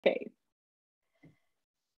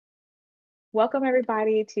Welcome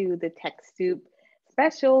everybody to the TechSoup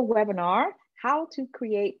special webinar, How to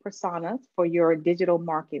Create Personas for Your Digital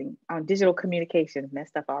Marketing, Digital Communication,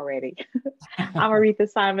 messed up already. I'm Aretha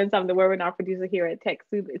Simons, I'm the webinar producer here at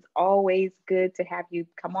TechSoup. It's always good to have you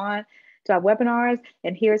come on to our webinars,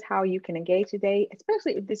 and here's how you can engage today,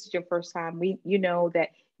 especially if this is your first time. You know that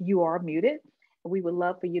you are muted. We would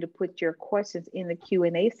love for you to put your questions in the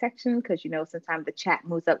Q&A section because sometimes the chat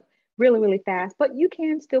moves up really fast, but you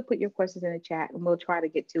can still put your questions in the chat and we'll try to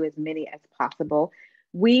get to as many as possible.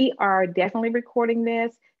 We are definitely recording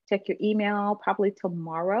this. Check your email probably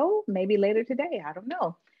tomorrow, maybe later today. I don't know.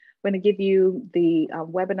 I'm going to give you the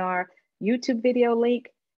webinar YouTube video link,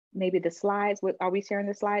 maybe the slides. Are we sharing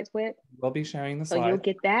the slides with? We'll be sharing the So slides. you'll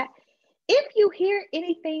get that. If you hear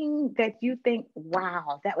anything that you think,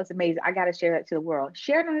 wow, that was amazing, I got to share that to the world,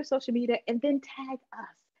 share it on your social media and then tag us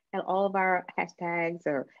at all of our hashtags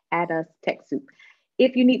or add us TechSoup.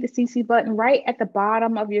 If you need the CC button right at the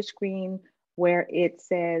bottom of your screen where it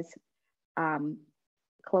says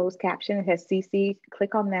closed caption, it has CC,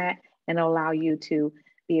 click on that and it'll allow you to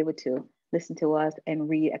be able to listen to us and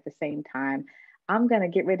read at the same time. I'm going to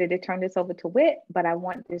get ready to turn this over to Whit, but I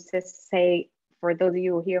want to just say, for those of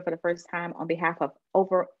you who are here for the first time, on behalf of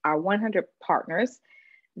over our 100 partners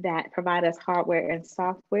that provide us hardware and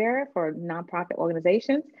software for nonprofit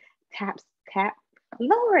organizations,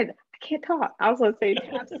 Lord, I can't talk. I was going to say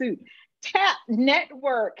TapSoup. Tap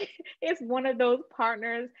Network is one of those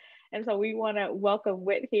partners. And so we want to welcome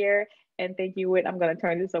Whit here. And thank you, Whit. I'm going to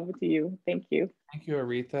turn this over to you. Thank you. Thank you,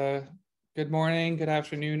 Aretha. Good morning, good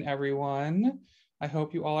afternoon, everyone. I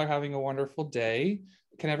hope you all are having a wonderful day.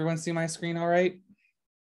 Can everyone see my screen all right?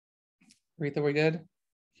 Aretha, we good?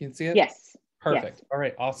 Can you see it? Yes. Perfect. Yes. All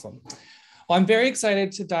right, awesome. Well, I'm very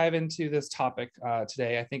excited to dive into this topic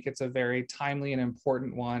today. I think it's a very timely and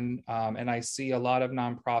important one. And I see a lot of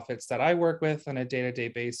nonprofits that I work with on a day-to-day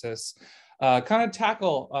basis kind of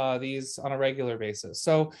tackle these on a regular basis.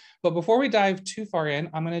 But before we dive too far in,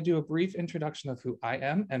 I'm going to do a brief introduction of who I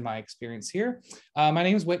am and my experience here. My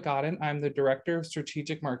name is Whit Godden. I'm the Director of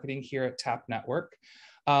Strategic Marketing here at Tap Network.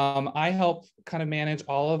 I help kind of manage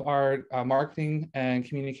all of our marketing and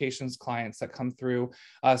communications clients that come through,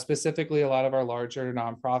 specifically a lot of our larger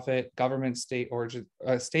nonprofit, government, state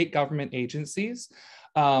government agencies.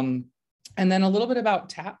 And then a little bit about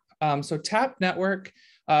TAP. So TAP Network,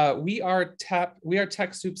 we are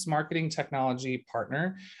TechSoup's marketing technology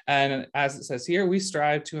partner. And as it says here, we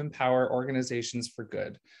strive to empower organizations for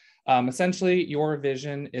good. Essentially, your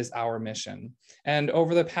vision is our mission. And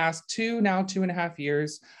over the past 2.5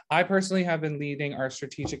 years, I personally have been leading our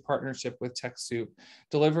strategic partnership with TechSoup,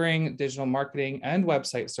 delivering digital marketing and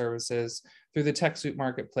website services through the TechSoup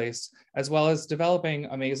marketplace, as well as developing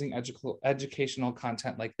amazing educational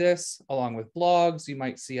content like this, along with blogs. You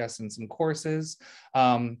might see us in some courses.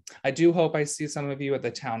 I do hope I see some of you at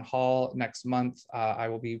the town hall next month. I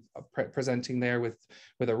will be presenting there with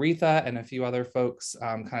Aretha and a few other folks,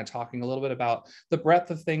 kind of talking a little bit about the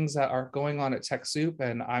breadth of things that are going on at TechSoup.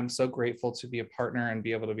 And I'm so grateful to be a partner and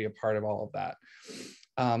be able to be a part of all of that.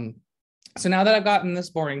 So now that I've gotten this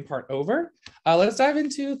boring part over, let's dive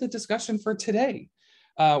into the discussion for today.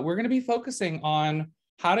 We're going to be focusing on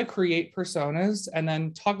how to create personas and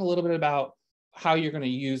then talk a little bit about how you're going to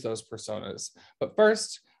use those personas. But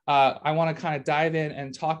first, I want to kind of dive in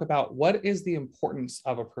and talk about what is the importance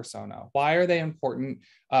of a persona. Why are they important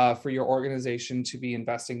for your organization to be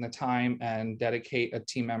investing the time and dedicate a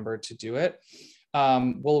team member to do it?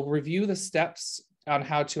 We'll review the steps on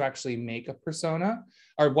how to actually make a persona,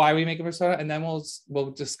 or why we make a persona, and then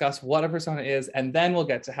we'll discuss what a persona is, and then we'll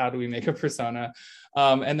get to how do we make a persona.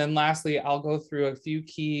 And then lastly, I'll go through a few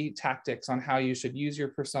key tactics on how you should use your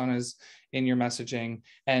personas in your messaging,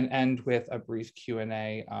 and end with a brief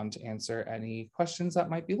Q&A to answer any questions that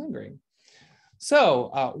might be lingering.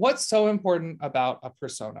 So what's so important about a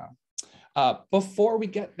persona? Before we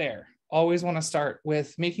get there, always want to start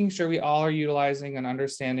with making sure we all are utilizing and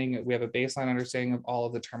understanding, we have a baseline understanding of all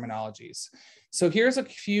of the terminologies. So here's a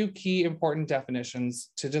few key important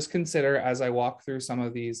definitions to just consider as I walk through some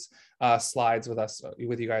of these slides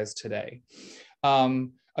with you guys today.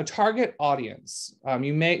 A target audience.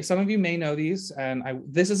 Some of you may know these, and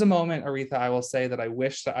this is a moment, Aretha, I will say that I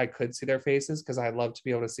wish that I could see their faces, because I'd love to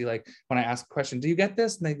be able to see, like, when I ask a question, do you get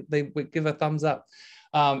this? And they would give a thumbs up.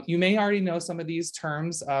 You may already know some of these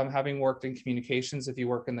terms, having worked in communications. If you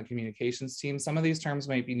work in the communications team, some of these terms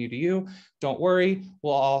might be new to you. Don't worry,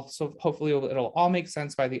 hopefully it'll all make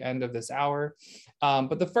sense by the end of this hour.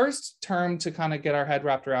 But the first term to kind of get our head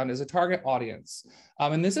wrapped around is a target audience.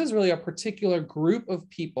 And this is really a particular group of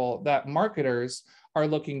people that marketers are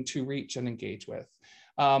looking to reach and engage with.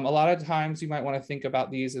 A lot of times you might want to think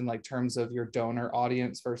about these in like terms of your donor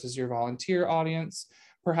audience versus your volunteer audience.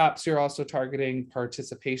 Perhaps you're also targeting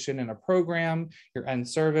participation in a program, your end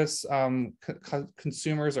service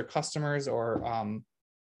consumers or customers or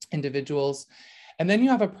individuals. And then you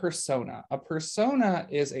have a persona. A persona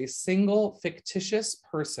is a single fictitious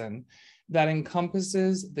person that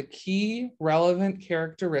encompasses the key relevant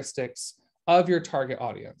characteristics of your target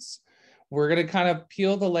audience. We're going to kind of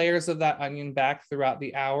peel the layers of that onion back throughout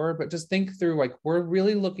the hour, but just think through, like, we're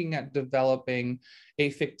really looking at developing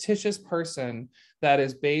a fictitious person that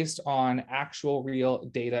is based on actual real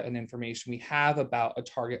data and information we have about a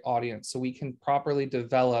target audience, so we can properly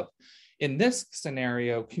develop, in this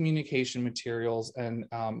scenario, communication materials and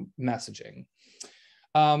messaging.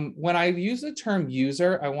 When I use the term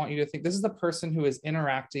user, I want you to think this is the person who is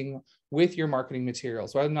interacting with your marketing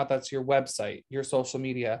materials, whether or not that's your website, your social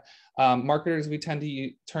media. Marketers, we tend to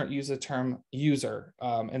use the term user.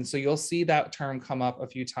 And so you'll see that term come up a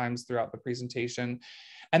few times throughout the presentation.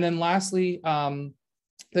 And then lastly,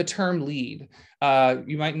 the term lead.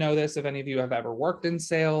 You might know this if any of you have ever worked in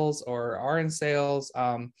sales or are in sales.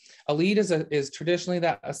 A lead is traditionally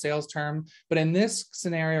a sales term, but in this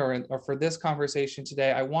scenario or for this conversation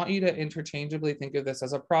today, I want you to interchangeably think of this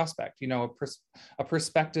as a prospect, you know, a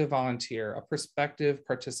prospective volunteer, a prospective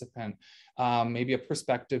participant, maybe a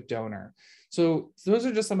prospective donor. So those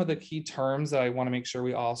are just some of the key terms that I want to make sure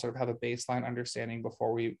we all sort of have a baseline understanding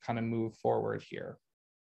before we kind of move forward here.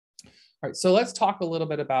 All right, so let's talk a little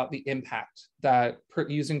bit about the impact that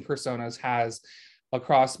using personas has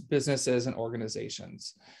across businesses and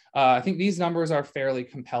organizations. I think these numbers are fairly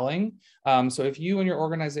compelling. So if you and your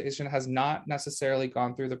organization has not necessarily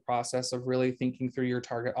gone through the process of really thinking through your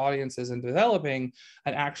target audiences and developing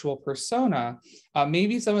an actual persona,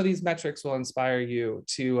 maybe some of these metrics will inspire you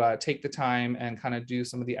to take the time and kind of do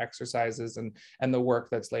some of the exercises and the work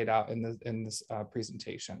that's laid out in this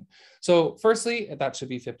presentation. So firstly, that should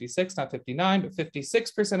be 56, not 59, but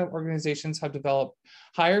 56% of organizations have developed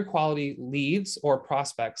higher quality leads or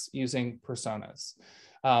prospects using personas.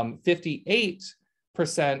 58%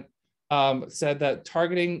 said that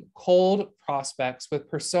targeting cold prospects with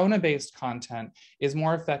persona-based content is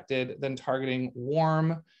more effective than targeting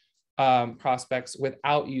warm prospects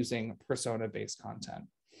without using persona-based content.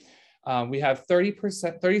 We have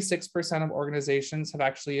 36% of organizations have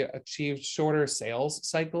actually achieved shorter sales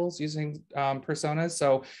cycles using personas.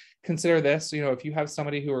 So consider this, you know, if you have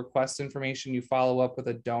somebody who requests information, you follow up with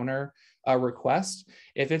a donor request.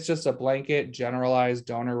 If it's just a blanket generalized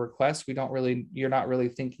donor request, you're not really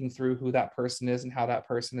thinking through who that person is and how that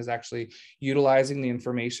person is actually utilizing the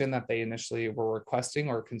information that they initially were requesting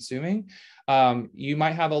or consuming. You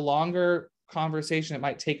might have a longer conversation. It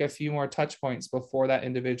might take a few more touch points before that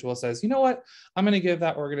individual says, you know what, I'm going to give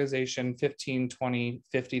that organization $15, $20,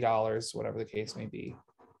 $50, whatever the case may be.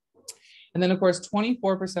 And then, of course,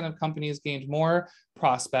 24% of companies gained more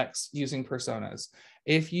prospects using personas.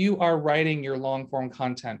 If you are writing your long form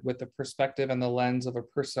content with the perspective and the lens of a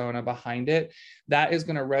persona behind it, that is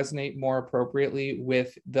going to resonate more appropriately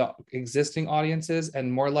with the existing audiences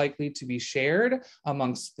and more likely to be shared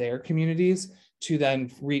amongst their communities to then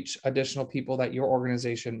reach additional people that your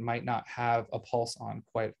organization might not have a pulse on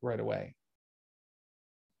quite right away.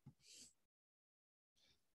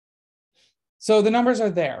 So the numbers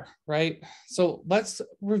are there, right? So let's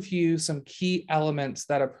review some key elements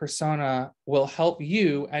that a persona will help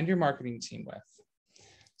you and your marketing team with.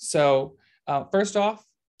 So first off,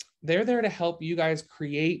 they're there to help you guys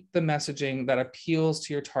create the messaging that appeals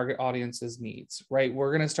to your target audience's needs, right?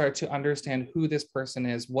 We're going to start to understand who this person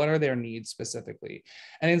is, what are their needs specifically.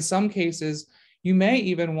 And in some cases, you may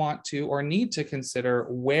even want to or need to consider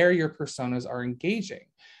where your personas are engaging.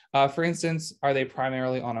 For instance, are they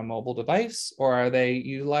primarily on a mobile device or are they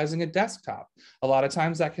utilizing a desktop? A lot of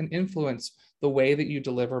times that can influence the way that you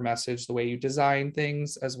deliver message, the way you design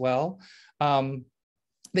things as well.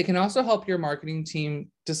 They can also help your marketing team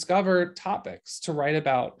discover topics to write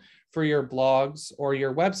about for your blogs or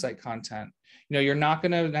your website content. You know, you're not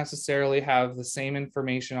going to necessarily have the same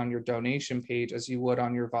information on your donation page as you would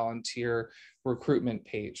on your volunteer recruitment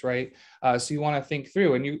page, right? So you want to think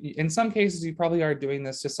through, and in some cases, you probably are doing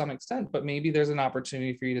this to some extent, but maybe there's an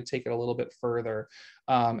opportunity for you to take it a little bit further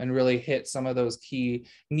and really hit some of those key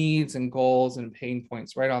needs and goals and pain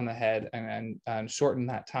points right on the head and shorten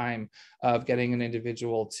that time of getting an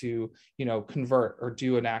individual to, you know, convert or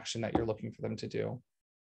do an action that you're looking for them to do.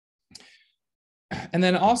 And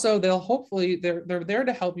then also they're there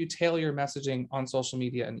to help you tailor your messaging on social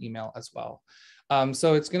media and email as well.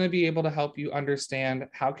 So it's going to be able to help you understand,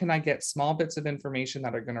 how can I get small bits of information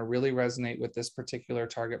that are going to really resonate with this particular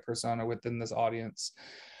target persona within this audience.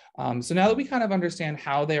 So now that we kind of understand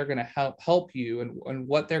how they are going to help you, and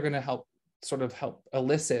what they're going to help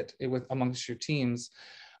elicit with amongst your teams,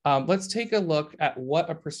 let's take a look at what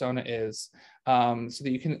a persona is, so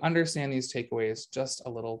that you can understand these takeaways just a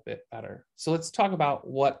little bit better. So let's talk about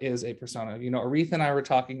what is a persona. Aretha and I were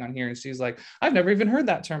talking on here, and she's like, I've never even heard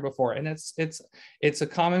that term before. And it's a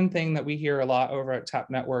common thing that we hear a lot over at TAP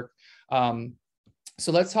Network.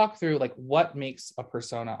 So let's talk through like what makes a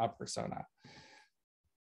persona a persona.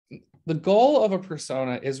 The goal of a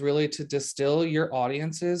persona is really to distill your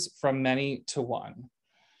audiences from many to one.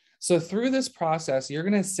 So through this process, you're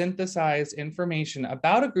going to synthesize information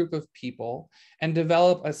about a group of people and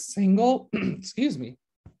develop a single,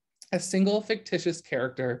 a single fictitious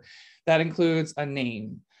character that includes a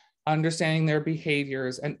name, understanding their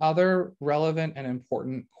behaviors, and other relevant and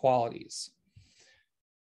important qualities.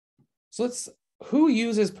 So who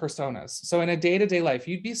uses personas? So in a day-to-day life,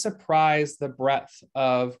 you'd be surprised the breadth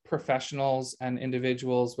of professionals and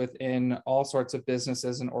individuals within all sorts of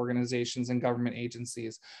businesses and organizations and government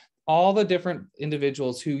agencies, all the different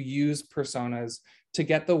individuals who use personas to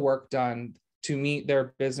get the work done to meet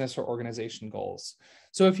their business or organization goals.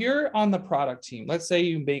 So if you're on the product team, let's say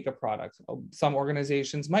you make a product. Some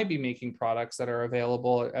organizations might be making products that are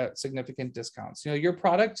available at significant discounts. Your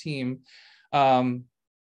product team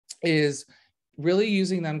is really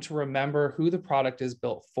using them to remember who the product is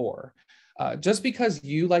built for. Just because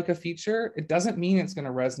you like a feature, it doesn't mean it's going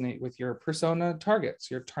to resonate with your persona targets,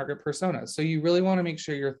 your target personas. So you really want to make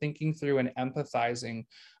sure you're thinking through and empathizing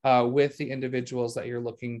with the individuals that you're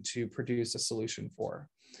looking to produce a solution for.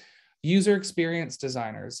 User experience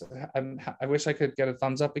designers. I wish I could get a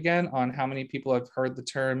thumbs up again on how many people have heard the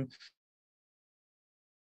term.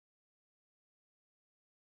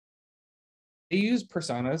 They use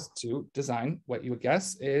personas to design what you would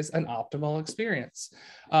guess is an optimal experience.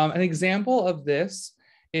 An example of this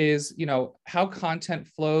is, how content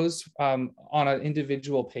flows on an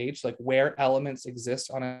individual page, like where elements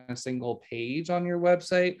exist on a single page on your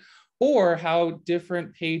website, or how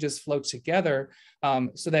different pages flow together,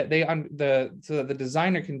 so that the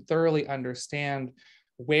designer can thoroughly understand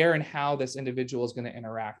where and how this individual is going to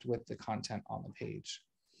interact with the content on the page.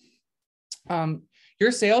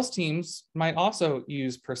 Your sales teams might also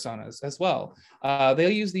use personas as well. They'll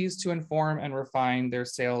use these to inform and refine their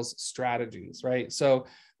sales strategies, right? So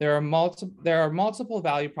there are multiple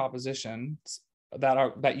value propositions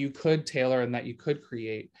that you could tailor and that you could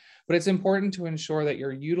create, but it's important to ensure that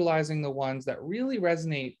you're utilizing the ones that really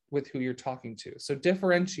resonate with who you're talking to. So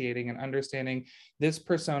differentiating and understanding this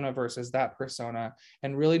persona versus that persona,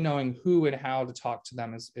 and really knowing who and how to talk to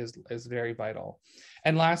them is very vital.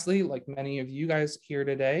 And lastly, like many of you guys here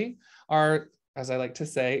today are, as I like to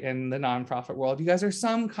say in the nonprofit world, you guys are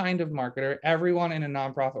some kind of marketer. Everyone in a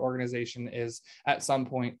nonprofit organization is at some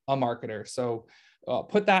point a marketer. So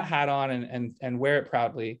put that hat on and wear it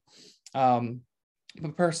proudly.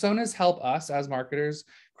 But personas help us as marketers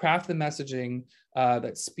craft the messaging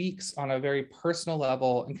that speaks on a very personal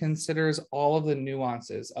level and considers all of the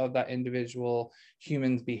nuances of that individual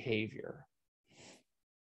human's behavior.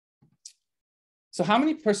 So how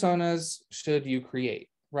many personas should you create,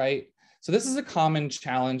 right? So this is a common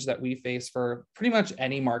challenge that we face for pretty much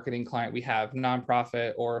any marketing client we have,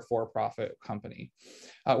 nonprofit or a for-profit company.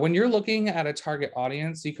 When you're looking at a target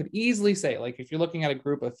audience, you could easily say, like if you're looking at a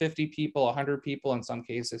group of 50 people, 100 people, in some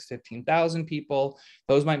cases 15,000 people,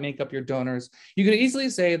 those might make up your donors. You could easily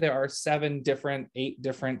say there are 7 different, 8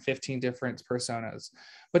 different, 15 different personas.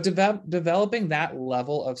 But developing that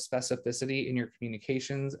level of specificity in your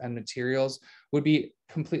communications and materials would be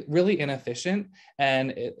really inefficient,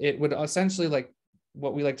 and it would essentially, like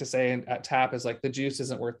what we like to say at TAP is like the juice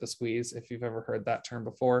isn't worth the squeeze, if you've ever heard that term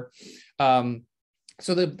before.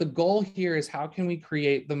 So the goal here is, how can we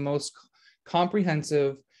create the most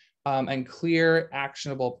comprehensive and clear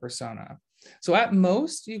actionable persona? So at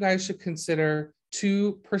most, you guys should consider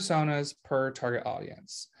 2 personas per target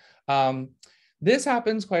audience. This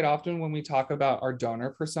happens quite often when we talk about our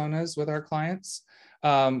donor personas with our clients.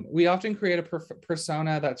 We often create a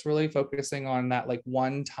persona that's really focusing on that like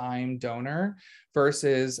one-time donor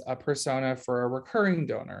versus a persona for a recurring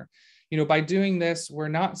donor. By doing this, we're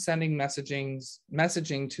not sending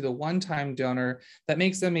messaging to the one-time donor that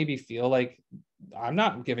makes them maybe feel like I'm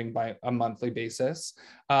not giving by a monthly basis.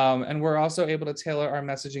 And we're also able to tailor our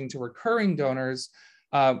messaging to recurring donors,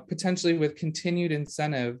 potentially with continued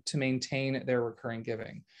incentive to maintain their recurring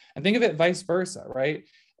giving. And think of it vice versa, right?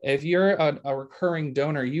 If you're a recurring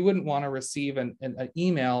donor, you wouldn't want to receive an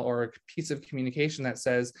email or a piece of communication that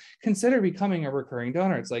says, consider becoming a recurring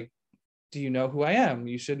donor. It's like, do you know who I am?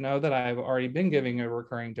 You should know that I've already been giving a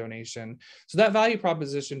recurring donation. So that value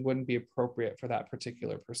proposition wouldn't be appropriate for that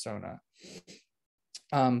particular persona.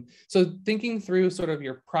 So thinking through sort of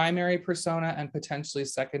your primary persona and potentially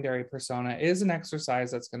secondary persona is an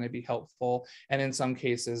exercise that's going to be helpful and in some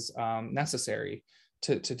cases necessary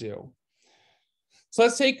to do. So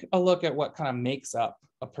let's take a look at what kind of makes up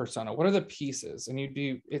a persona. What are the pieces? And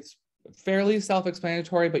it's fairly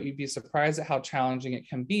self-explanatory, but you'd be surprised at how challenging it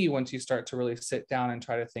can be once you start to really sit down and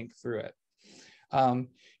try to think through it.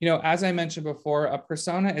 As I mentioned before, a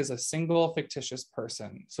persona is a single fictitious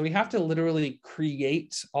person. So we have to literally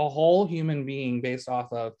create a whole human being based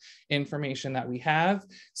off of information that we have,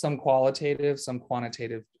 some qualitative, some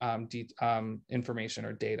quantitative information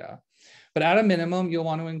or data. But at a minimum, you'll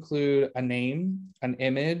want to include a name, an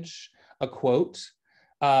image, a quote.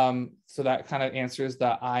 So that kind of answers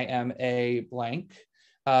the I am a blank.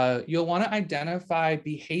 You'll want to identify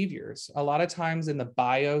behaviors. A lot of times in the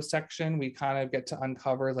bio section, we kind of get to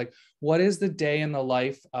uncover like, what is the day in the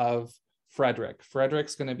life of Frederick?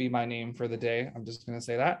 Frederick's going to be my name for the day. I'm just going to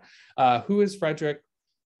say that. Who is Frederick?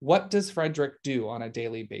 What does Frederick do on a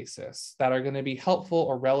daily basis that are going to be helpful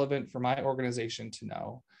or relevant for my organization to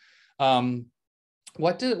know?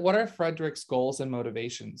 What are Frederick's goals and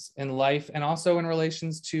motivations in life and also in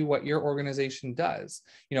relations to what your organization does?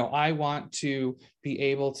 I want to be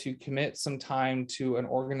able to commit some time to an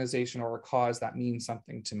organization or a cause that means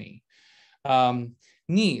something to me.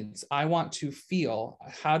 Needs, I want to feel,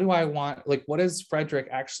 what does Frederick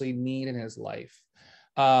actually need in his life?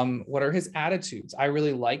 What are his attitudes? I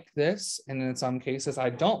really like this. And in some cases, I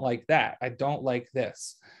don't like that. I don't like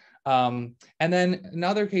this. And then in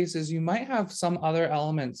other cases, you might have some other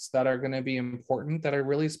elements that are going to be important that are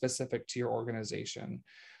really specific to your organization.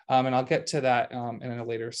 And I'll get to that in a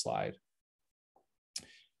later slide.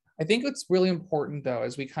 I think what's really important, though,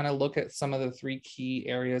 as we kind of look at some of the three key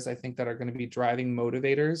areas I think that are going to be driving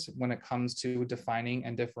motivators when it comes to defining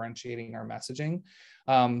and differentiating our messaging.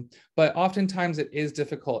 But oftentimes it is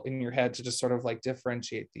difficult in your head to just sort of like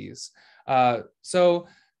differentiate these. So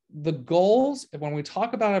the goals, when we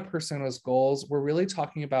talk about a persona's goals, we're really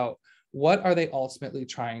talking about what are they ultimately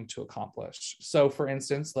trying to accomplish. So for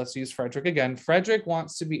instance, let's use Frederick again. Frederick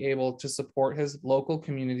wants to be able to support his local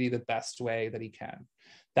community the best way that he can.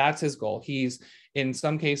 That's his goal. He's, in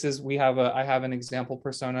some cases, I have an example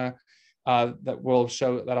persona that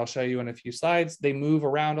I'll show you in a few slides. They move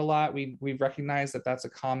around a lot. We've recognized that that's a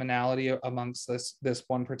commonality amongst this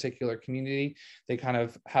one particular community. They kind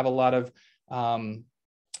of have a lot of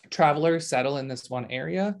travelers settle in this one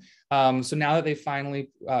area. So now that they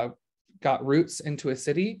finally got roots into a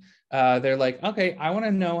city, they're like, okay, I want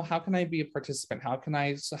to know, how can I be a participant? How can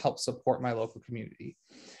I help support my local community?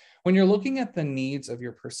 When you're looking at the needs of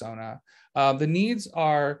your persona, the needs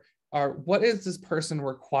are what does this person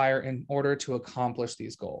require in order to accomplish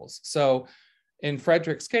these goals? So in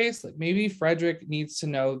Frederick's case, like maybe Frederick needs to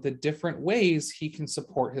know the different ways he can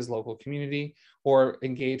support his local community or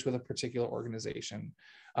engage with a particular organization.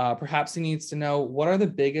 Perhaps he needs to know what are the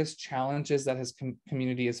biggest challenges that his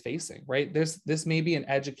community is facing, right? This may be an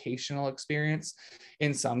educational experience.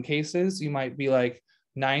 In some cases, you might be like,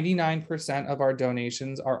 99% of our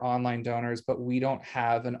donations are online donors, but we don't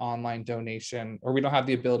have an online donation, or we don't have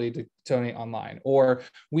the ability to donate online. Or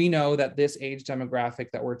we know that this age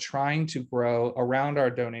demographic that we're trying to grow around our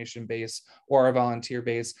donation base or our volunteer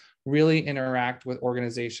base really interact with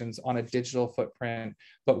organizations on a digital footprint,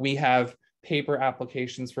 but we have paper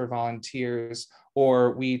applications for volunteers,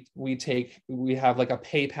 or we have like a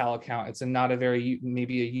PayPal account. It's not a very,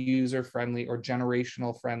 maybe a user-friendly or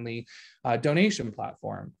generational friendly donation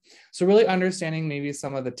platform. So really understanding maybe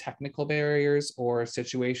some of the technical barriers or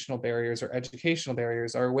situational barriers or educational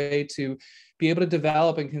barriers are a way to be able to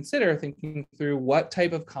develop and consider thinking through what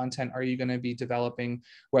type of content are you going to be developing,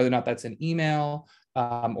 whether or not that's an email,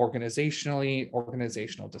 organizational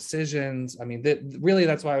decisions. I mean, really,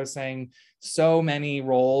 that's why I was saying so many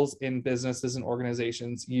roles in businesses and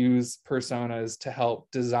organizations use personas to help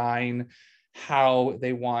design how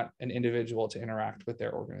they want an individual to interact with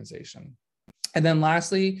their organization. And then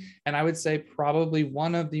lastly, and I would say probably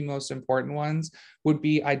one of the most important ones, would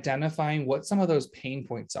be identifying what some of those pain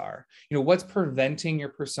points are. What's preventing your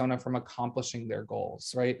persona from accomplishing their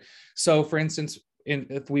goals, right? So for instance,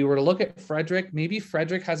 if we were to look at Frederick, maybe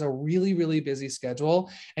Frederick has a really, really busy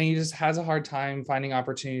schedule and he just has a hard time finding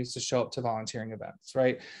opportunities to show up to volunteering events,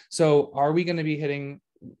 right? So are we going to be hitting,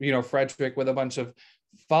 Frederick with a bunch of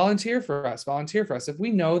volunteer for us, volunteer for us. If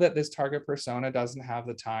we know that this target persona doesn't have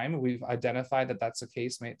the time, we've identified that that's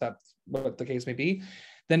that's what the case may be,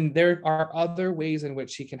 then there are other ways in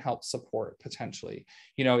which he can help support potentially.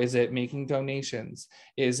 Is it making donations?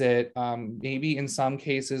 Is it maybe in some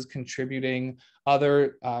cases contributing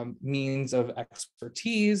other means of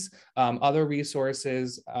expertise, other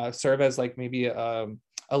resources, serve as like maybe a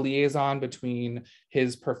liaison between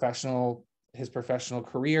his professional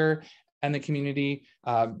career and the community,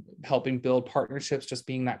 helping build partnerships, just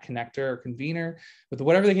being that connector or convener. But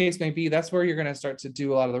whatever the case may be, that's where you're going to start to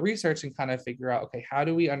do a lot of the research and kind of figure out, okay, how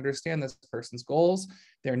do we understand this person's goals,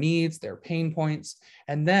 their needs, their pain points,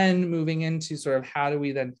 and then moving into sort of how do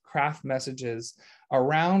we then craft messages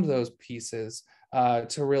around those pieces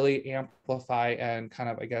to really amplify and kind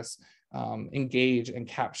of, I guess, engage and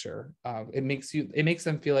capture. It makes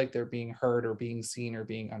them feel like they're being heard or being seen or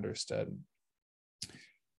being understood.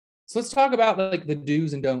 So let's talk about like the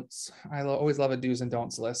do's and don'ts. I always love a do's and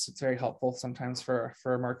don'ts list. It's very helpful sometimes for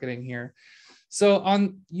marketing here. So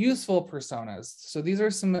on useful personas, so these are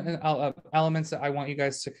some elements that I want you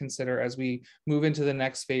guys to consider as we move into the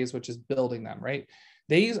next phase, which is building them, right?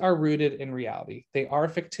 These are rooted in reality. They are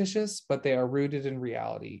fictitious, but they are rooted in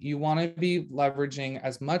reality. You want to be leveraging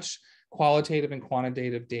as much qualitative and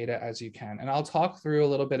quantitative data as you can. And I'll talk through a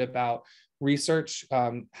little bit about research,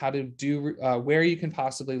 how to do, where you can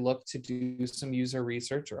possibly look to do some user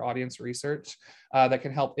research or audience research that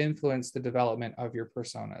can help influence the development of your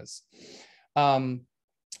personas.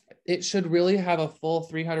 It should really have a full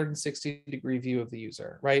 360-degree view of the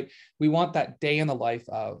user, right? We want that day in the life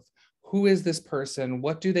of who is this person?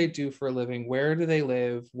 What do they do for a living? Where do they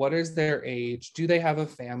live? What is their age? Do they have a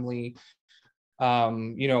family?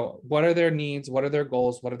 What are their needs? What are their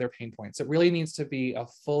goals? What are their pain points? It really needs to be a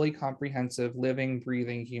fully comprehensive, living,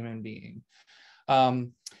 breathing human being.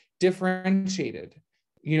 Differentiated.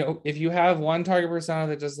 If you have one target persona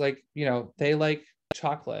that just like, they like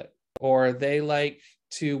chocolate or they like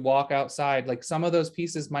to walk outside, like some of those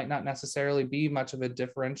pieces might not necessarily be much of a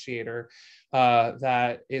differentiator.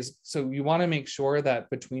 So you want to make sure that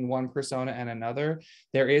between one persona and another,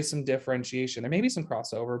 there is some differentiation. There may be some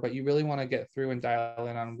crossover, but you really want to get through and dial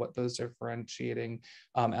in on what those differentiating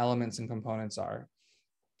elements and components are.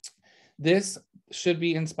 This should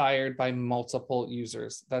be inspired by multiple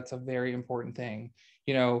users. That's a very important thing.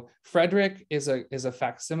 Frederick is a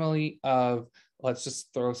facsimile of, let's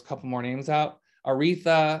just throw a couple more names out: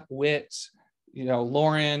 Aretha, Whit,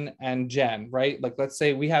 Lauren, and Jen, right? Like, let's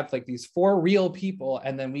say we have like these 4 real people,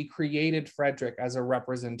 and then we created Frederick as a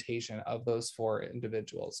representation of those 4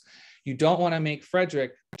 individuals. You don't want to make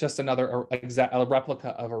Frederick just another a replica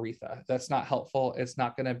of Aretha. That's not helpful. It's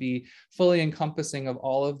not going to be fully encompassing of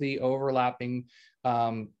all of the overlapping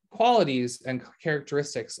qualities and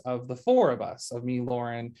characteristics of the 4 of us, of me,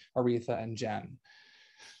 Lauren, Aretha, and Jen.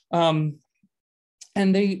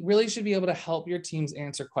 And they really should be able to help your teams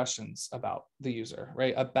answer questions about the user,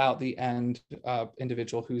 right? About the end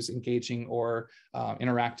individual who's engaging or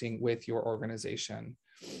interacting with your organization.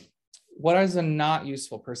 What are the not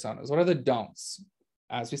useful personas? What are the don'ts?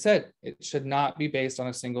 As we said, it should not be based on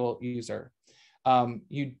a single user.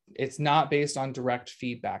 It's not based on direct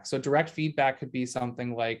feedback. So direct feedback could be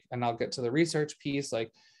something like, and I'll get to the research piece, like,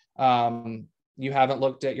 you haven't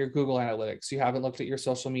looked at your Google Analytics. You haven't looked at your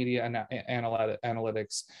social media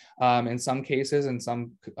analytics. In some cases, in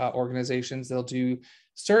some organizations, they'll do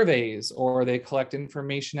surveys or they collect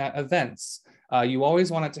information at events. You always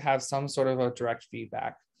want it to have some sort of a direct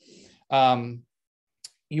feedback.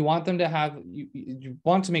 You want them to have, you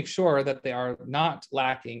want to make sure that they are not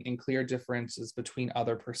lacking in clear differences between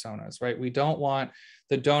other personas, right? We don't want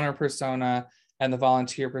the donor persona and the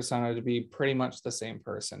volunteer persona to be pretty much the same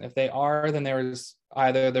person. If they are, then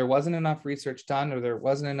there wasn't enough research done, or there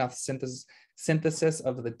wasn't enough synthesis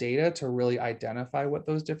of the data to really identify what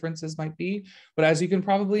those differences might be. But as you can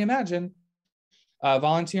probably imagine,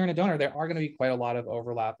 volunteer and a donor, there are going to be quite a lot of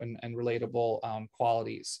overlap and relatable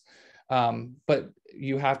qualities. But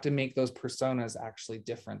you have to make those personas actually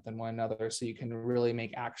different than one another so you can really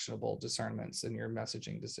make actionable discernments in your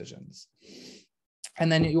messaging decisions. And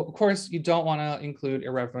then, of course, you don't want to include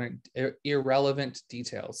irrelevant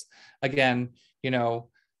details. Again,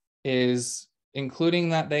 is including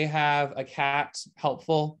that they have a cat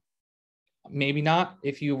helpful? Maybe not.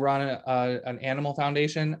 If you run an animal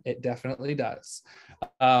foundation, it definitely does.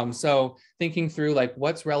 So thinking through like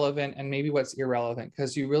what's relevant and maybe what's irrelevant,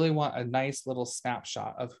 because you really want a nice little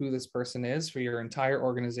snapshot of who this person is for your entire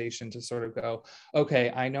organization to sort of go,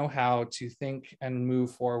 okay, I know how to think and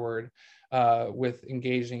move forward with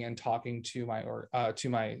engaging and talking to my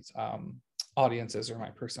audiences or my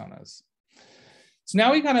personas. So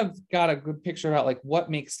now we kind of got a good picture about like what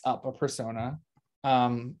makes up a persona.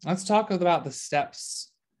 Let's talk about the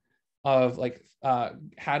steps of like,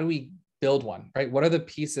 how do we build one, right? What are the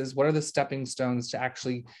pieces? What are the stepping stones to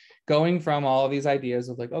actually going from all of these ideas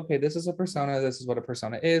of like, okay, this is a persona, this is what a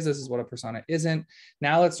persona is, this is what a persona isn't.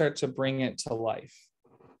 Now let's start to bring it to life.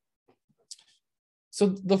 So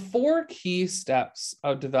the 4 key steps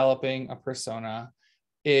of developing a persona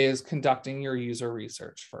is conducting your user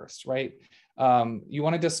research first, right? You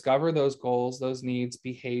want to discover those goals, those needs,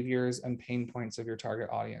 behaviors, and pain points of your target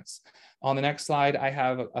audience. On the next slide, I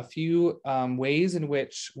have a few ways in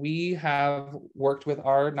which we have worked with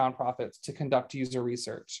our nonprofits to conduct user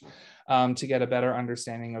research to get a better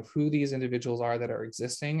understanding of who these individuals are that are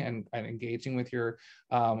existing and engaging with your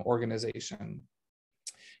organization.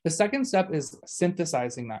 The second step is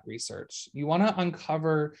synthesizing that research. You want to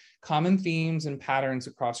uncover common themes and patterns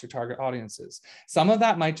across your target audiences. Some of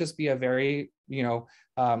that might just be a very,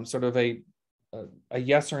 sort of a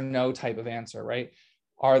yes or no type of answer, right?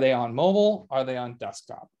 Are they on mobile? Are they on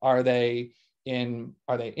desktop? Are they in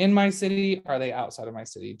my city? Are they outside of my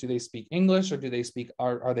city? Do they speak English or do they speak,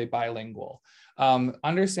 are they bilingual?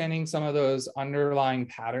 Understanding some of those underlying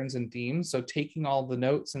patterns and themes. So taking all the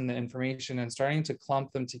notes and the information and starting to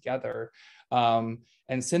clump them together and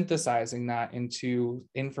synthesizing that into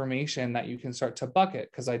information that you can start to bucket.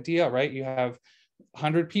 Because idea, right? You have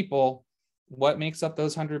 100 people. What makes up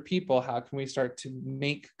those 100 people? How can we start to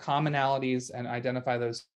make commonalities and identify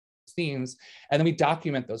those themes? And then we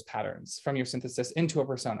document those patterns from your synthesis into a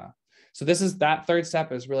persona. So this is that third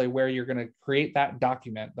step is really where you're going to create that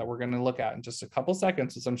document that we're going to look at in just a couple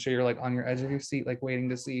seconds. So I'm sure you're like on your edge of your seat, like waiting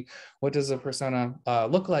to see what does a persona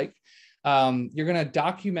look like. You're going to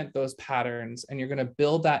document those patterns and you're going to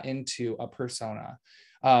build that into a persona.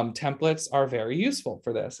 Templates are very useful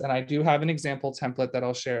for this. And I do have an example template that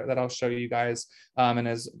I'll share, that I'll show you guys. And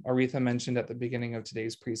as Aretha mentioned at the beginning of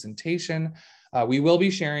today's presentation, we will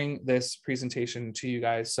be sharing this presentation to you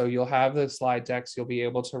guys. So you'll have the slide decks, you'll be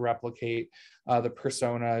able to replicate the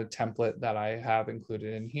persona template that I have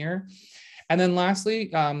included in here. And then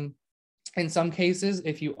lastly, in some cases,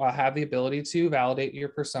 if you have the ability to validate your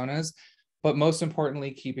personas, but most importantly,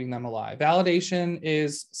 keeping them alive. Validation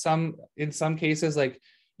is in some cases, like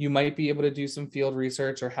you might be able to do some field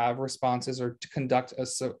research or have responses or to conduct a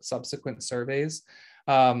subsequent surveys.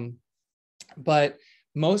 But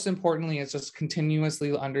most importantly, it's just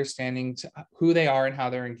continuously understanding who they are and how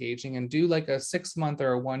they're engaging and do like a 6-month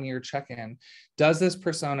or a 1-year check-in. Does this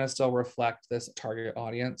persona still reflect this target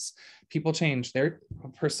audience? People change. Their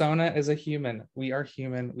persona is a human. We are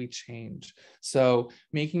human, we change. So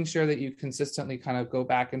making sure that you consistently kind of go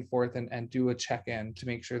back and forth and do a check-in to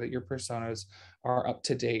make sure that your personas are up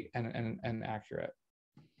to date and accurate.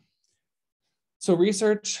 So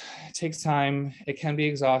research takes time. It can be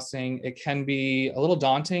exhausting. It can be a little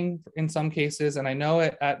daunting in some cases. And I know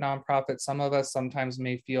at nonprofits, some of us sometimes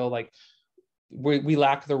may feel like we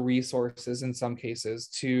lack the resources in some cases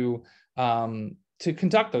to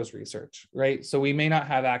conduct those research, right? So we may not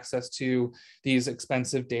have access to these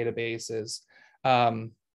expensive databases.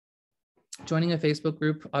 Joining a Facebook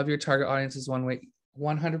group of your target audience is one way,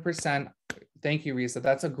 100%. Thank you, Risa.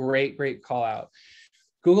 That's a great call out.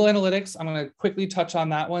 Google Analytics, I'm going to quickly touch on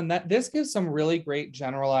that one. This gives some really great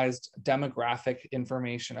generalized demographic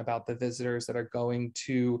information about the visitors that are going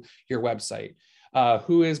to your website.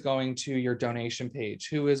 Who is going to your donation page?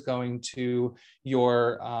 Who is going to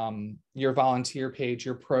your volunteer page,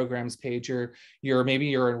 your programs page, maybe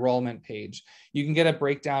your enrollment page? You can get a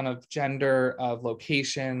breakdown of gender, of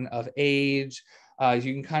location, of age.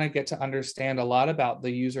 You can kind of get to understand a lot about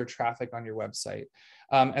the user traffic on your website.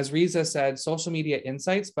 As Riza said, social media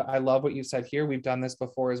insights, but I love what you said here. We've done this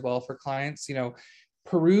before as well for clients,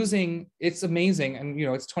 perusing, it's amazing. And,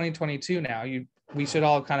 it's 2022 now. We should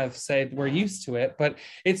all kind of say we're used to it, but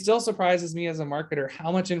it still surprises me as a marketer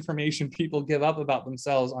how much information people give up about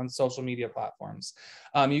themselves on social media platforms.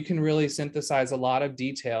 You can really synthesize a lot of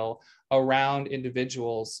detail around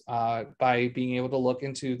individuals by being able to look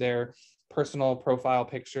into their personal profile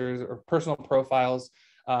pictures or personal profiles,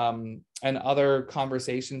 and other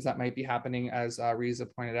conversations that might be happening, as Riza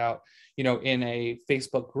pointed out, in a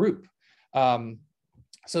Facebook group.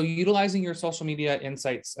 So utilizing your social media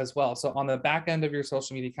insights as well. So on the back end of your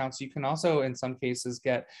social media accounts, you can also, in some cases,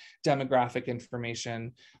 get demographic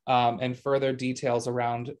information and further details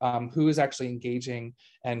around who is actually engaging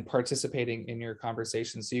and participating in your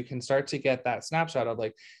conversation. So you can start to get that snapshot of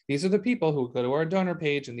like, these are the people who go to our donor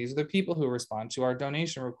page and these are the people who respond to our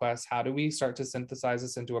donation requests. How do we start to synthesize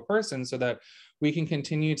this into a person so that we can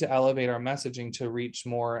continue to elevate our messaging to reach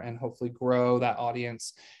more and hopefully grow that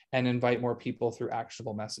audience and invite more people through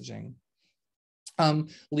actionable messaging.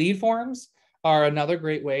 Lead forms are another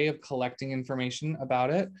great way of collecting information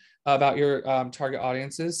about it, about your target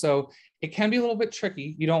audiences. So it can be a little bit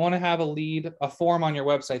tricky. You don't want to have a form on your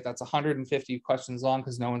website that's 150 questions long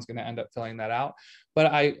because no one's going to end up filling that out. But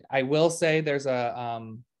I will say there's a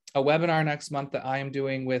webinar next month that I am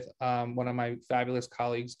doing with one of my fabulous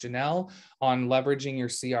colleagues, Janelle, on leveraging your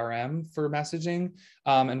CRM for messaging.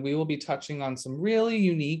 And we will be touching on some really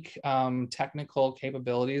unique technical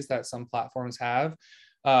capabilities that some platforms have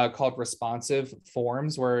called responsive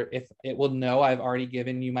forms, where if it will know I've already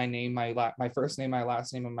given you my name, my first name, my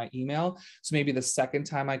last name, and my email. So maybe the second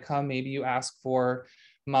time I come, maybe you ask for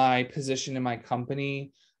my position in my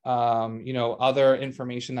company, other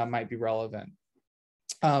information that might be relevant.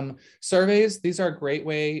 Surveys, these are a great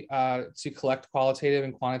way to collect qualitative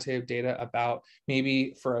and quantitative data about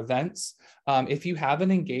maybe for events. If you have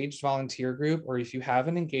an engaged volunteer group or if you have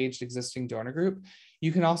an engaged existing donor group,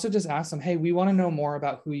 you can also just ask them, hey, we want to know more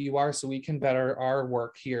about who you are so we can better our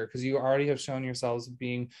work here, because you already have shown yourselves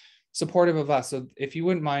being supportive of us. So if you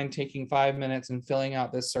wouldn't mind taking 5 minutes and filling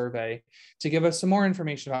out this survey to give us some more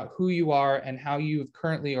information about who you are and how you've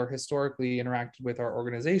currently or historically interacted with our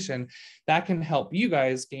organization, that can help you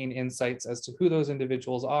guys gain insights as to who those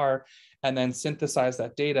individuals are, and then synthesize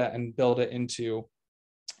that data and build it into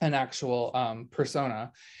an actual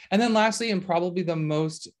persona. And then lastly, and probably the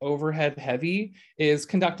most overhead heavy, is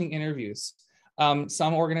conducting interviews.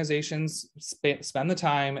 Some organizations spend the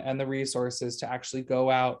time and the resources to actually go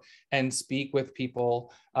out and speak with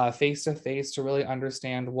people face to face to really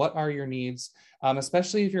understand what are your needs,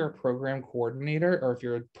 especially if you're a program coordinator or if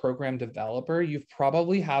you're a program developer. You've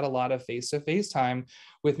probably had a lot of face to face time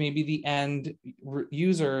with maybe the end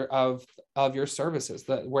user of your services,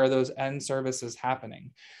 where those end services happening.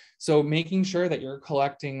 So making sure that you're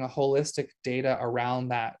collecting a holistic data around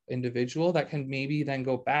that individual that can maybe then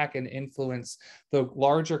go back and influence the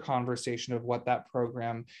larger conversation of what that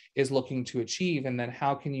program is looking to achieve. And then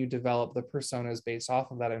how can you develop the personas based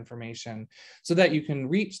off of that information so that you can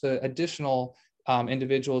reach the additional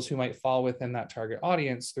individuals who might fall within that target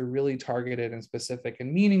audience through really targeted and specific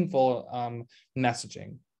and meaningful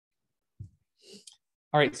messaging.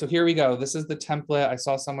 All right, so here we go. This is the template. I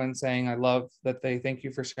saw someone saying, I love that they thank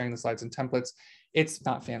you for sharing the slides and templates. It's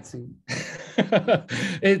not fancy.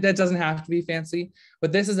 That doesn't have to be fancy,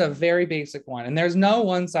 but this is a very basic one. And there's no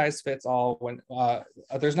one size fits all when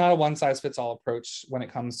there's not a one size fits all approach when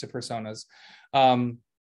it comes to personas.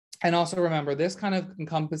 And also remember, this kind of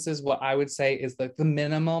encompasses what I would say is the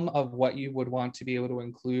minimum of what you would want to be able to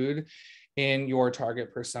include in your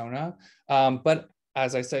target persona. But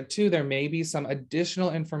as I said too, there may be some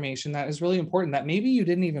additional information that is really important that maybe you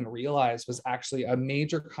didn't even realize was actually a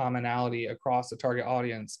major commonality across the target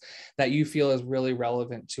audience that you feel is really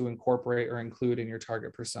relevant to incorporate or include in your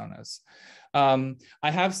target personas. I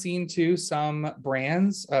have seen too some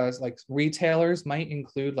brands, like retailers might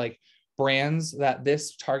include like brands that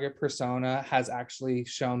this target persona has actually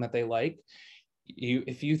shown that they like.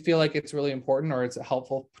 If you feel like it's really important or it's a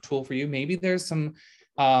helpful tool for you, maybe there's some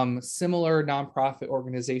similar nonprofit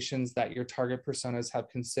organizations that your target personas have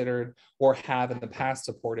considered or have in the past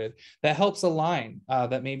supported that helps align,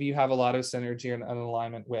 that maybe you have a lot of synergy and an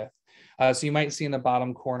alignment with. So you might see in the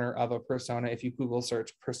bottom corner of a persona, if you Google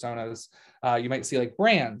search personas, you might see like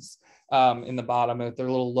brands in the bottom of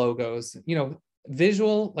their little logos,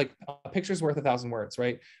 visual, like a picture's worth 1,000 words,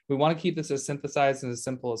 right? We want to keep this as synthesized and as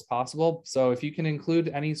simple as possible. So if you can include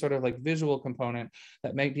any sort of like visual component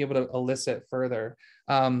that might be able to elicit further.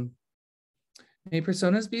 May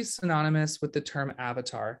personas be synonymous with the term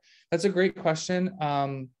avatar? That's a great question.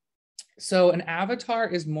 So an avatar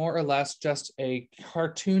is more or less just a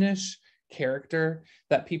cartoonish character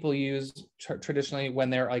that people use traditionally when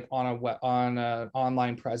they're like on an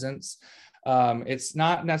online presence. It's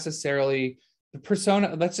not necessarily the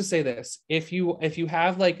persona. Let's just say this: if you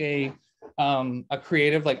have like a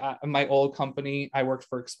creative, like my old company, I worked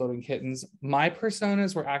for Exploding Kittens. My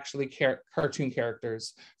personas were actually cartoon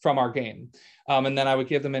characters from our game, and then I would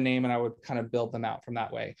give them a name and I would kind of build them out from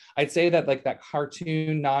that way. I'd say that like that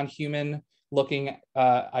cartoon, non-human looking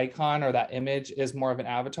icon or that image is more of an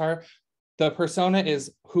avatar. The persona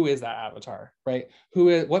is who is that avatar, right?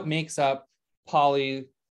 What makes up Polly?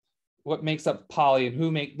 What makes up Polly,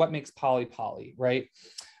 and what makes Polly Polly, right?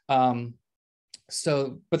 But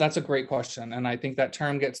that's a great question. And I think that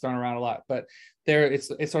term gets thrown around a lot, but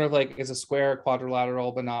it's sort of like, it's a square,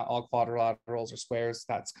 quadrilateral, but not all quadrilaterals are squares.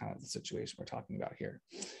 That's kind of the situation we're talking about here.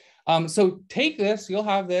 So take this, you'll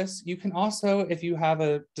have this. You can also, if you have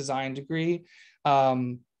a design degree,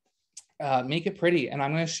 make it pretty. And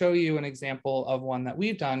I'm going to show you an example of one that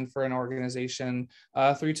we've done for an organization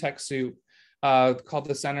through TechSoup called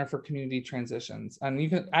the Center for Community Transitions. And you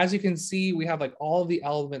can, as you can see, we have like all of the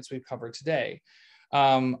elements we've covered today.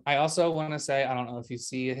 I also want to say, I don't know if you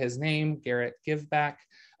see his name, Garrett Giveback.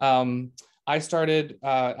 I started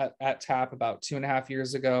at TAP about 2.5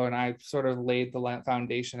 years ago, and I sort of laid the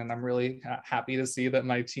foundation, and I'm really happy to see that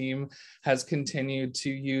my team has continued to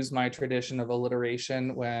use my tradition of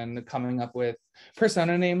alliteration when coming up with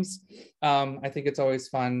persona names. I think it's always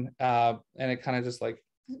fun, and it kind of just like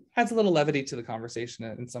adds a little levity to the conversation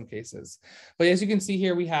in some cases. But as you can see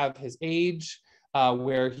here, we have his age,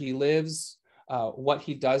 where he lives, what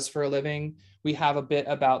he does for a living. We have a bit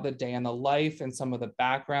about the day in the life and some of the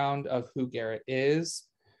background of who Garrett is.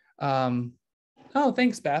 Oh,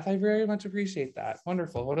 thanks, Beth. I very much appreciate that.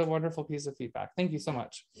 Wonderful. What a wonderful piece of feedback. Thank you so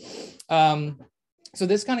much. So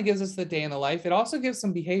this kind of gives us the day in the life. It also gives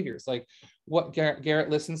some behaviors, like what Garrett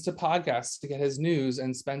listens to podcasts to get his news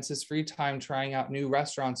and spends his free time trying out new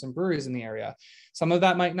restaurants and breweries in the area. Some of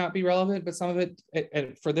that might not be relevant, but some of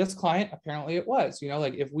it for this client, apparently it was. You know,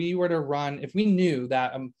 like if we were to run, if we knew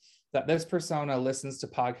that that this persona listens to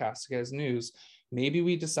podcasts to get his news, maybe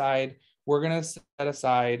we decide we're going to set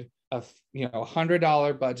aside a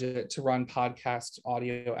 $100 budget to run podcast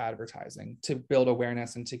audio advertising to build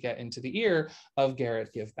awareness and to get into the ear of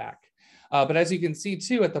Garrett Giveback. But as you can see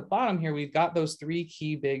too, at the bottom here, we've got those 3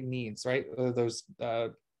 key big needs, right? Those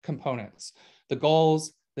components, the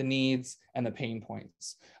goals, the needs, and the pain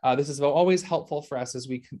points. This is always helpful for us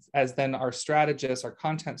as then our strategists, our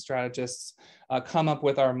content strategists, come up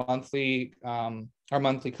with our monthly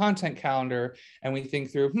content calendar, and we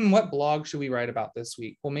think through, what blog should we write about this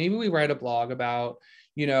week? Well, maybe we write a blog about,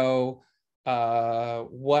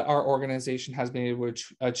 what our organization has been able to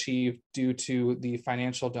achieve due to the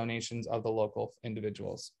financial donations of the local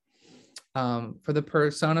individuals. For the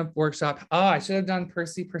persona workshop, I should have done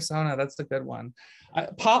Percy persona. That's a good one.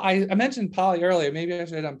 I mentioned Polly earlier. Maybe I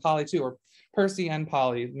should have done Polly too, or Percy and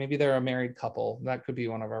Polly. Maybe they're a married couple. That could be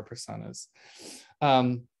one of our personas.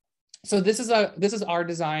 So this is our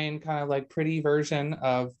design, kind of like pretty version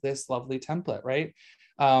of this lovely template, right?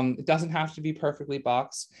 It doesn't have to be perfectly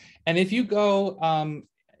boxed. And if you go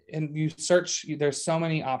and you search, there's so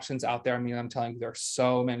many options out there. I mean, I'm telling you, there are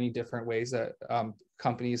so many different ways that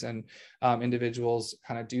companies and individuals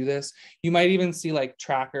kind of do this. You might even see like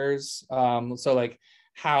trackers. So like,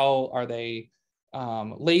 how are they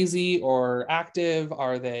lazy or active?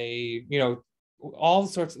 Are they, all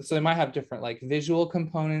sorts. So they might have different like visual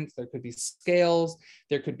components. There could be scales.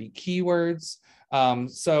 There could be keywords.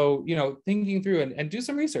 So, thinking through and do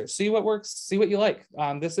some research, see what works, see what you like.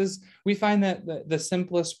 We find that the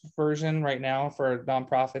simplest version right now for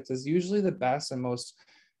nonprofits is usually the best and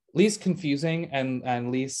least confusing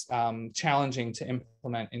and least challenging to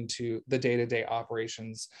implement into the day-to-day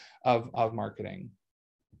operations of marketing.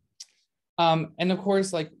 And of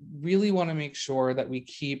course, like really want to make sure that we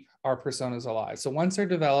keep our personas alive. So once they're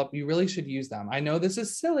developed, you really should use them. I know this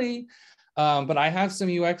is silly, but I have some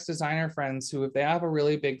UX designer friends who, if they have a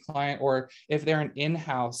really big client, or if they're an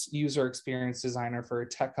in-house user experience designer for a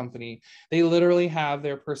tech company, they literally have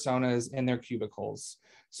their personas in their cubicles,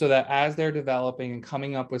 so that as they're developing and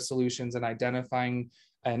coming up with solutions and identifying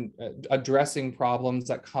and addressing problems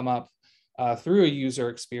that come up through a user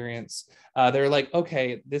experience, they're like,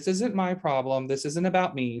 okay, this isn't my problem. This isn't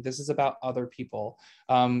about me. This is about other people.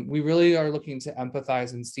 We really are looking to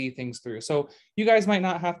empathize and see things through. So you guys might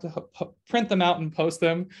not have to print them out and post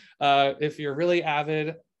them. If you're really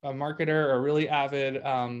avid marketer or really avid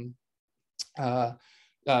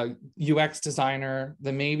UX designer,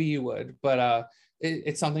 then maybe you would, but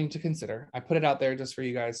it's something to consider. I put it out there just for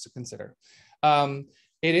you guys to consider.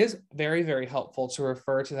 It is very, very helpful to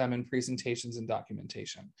refer to them in presentations and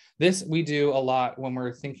documentation. This we do a lot when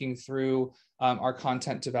we're thinking through our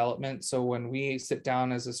content development. So when we sit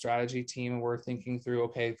down as a strategy team and we're thinking through,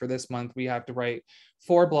 okay, for this month, we have to write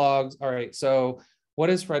 4 blogs. All right, so what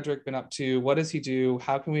has Frederick been up to? What does he do?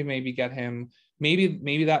 How can we maybe get him?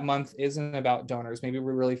 Maybe that month isn't about donors. Maybe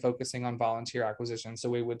we're really focusing on volunteer acquisition. So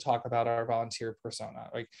we would talk about our volunteer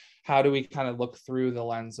persona. Like, how do we kind of look through the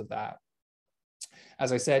lens of that?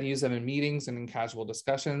 As I said, use them in meetings and in casual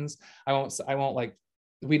discussions. I won't like,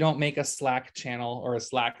 we don't make a Slack channel or a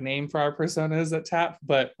Slack name for our personas at TAP,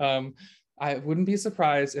 but I wouldn't be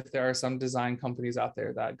surprised if there are some design companies out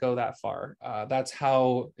there that go that far. That's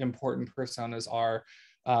how important personas are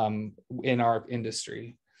in our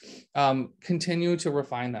industry. Continue to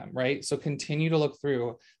refine them, right? So continue to look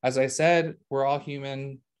through. As I said, we're all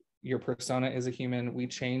human. Your persona is a human. We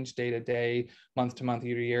change day to day, month to month,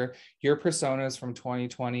 year to year. Your personas from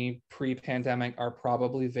 2020 pre-pandemic are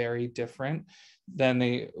probably very different than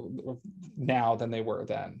they were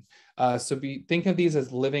then. So think of these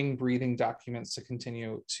as living, breathing documents to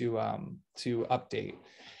continue to update.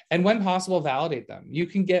 And when possible, validate them. You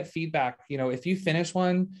can get feedback. If you finish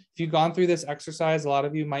one, if you've gone through this exercise, a lot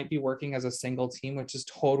of you might be working as a single team, which is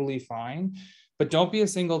totally fine. But don't be a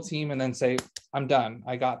single team and then say, I'm done,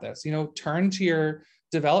 I got this. Turn to your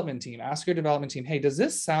development team, ask your development team, hey, does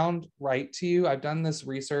this sound right to you? I've done this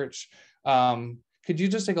research. Could you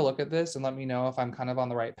just take a look at this and let me know if I'm kind of on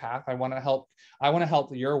the right path? I want to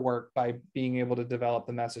help your work by being able to develop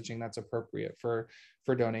the messaging that's appropriate for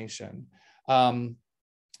donation.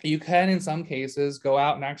 You can, in some cases, go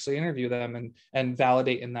out and actually interview them and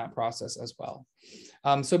validate in that process as well.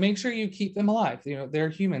 So make sure you keep them alive. They're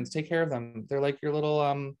humans, take care of them. They're like your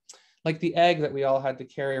little, like the egg that we all had to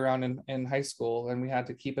carry around in high school, and we had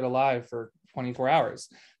to keep it alive for 24 hours.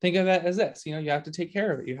 Think of it as this, you have to take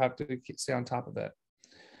care of it. You have to stay on top of it.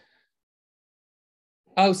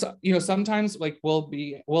 Oh, so, sometimes like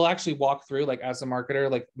we'll actually walk through, like as a marketer,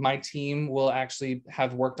 like my team will actually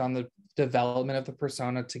have worked on the development of the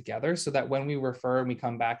persona together, so that when we refer and we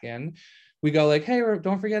come back in, we go like, hey,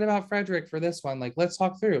 don't forget about Frederick for this one. Like, let's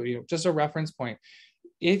talk through, just a reference point.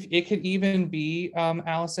 If it could even be,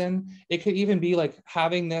 Allison, it could even be like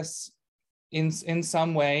having this in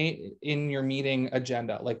some way in your meeting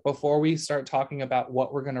agenda. Like before we start talking about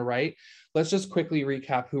what we're going to write, let's just quickly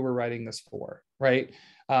recap who we're writing this for, right?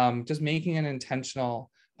 Just making an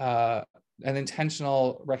intentional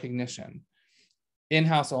recognition.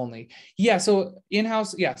 In-house only. Yeah, so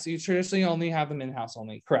in-house, yeah, so you traditionally only have them in-house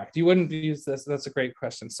only, correct. You wouldn't use this, that's a great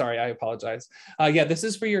question. Sorry, I apologize. Yeah, this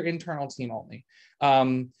is for your internal team only.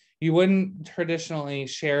 You wouldn't traditionally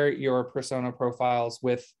share your persona profiles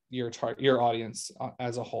with your audience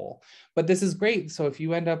as a whole. But this is great. So if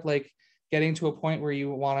you end up like getting to a point where you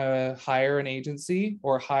want to hire an agency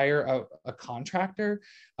or hire a contractor,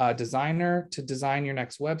 a designer to design your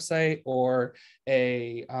next website, or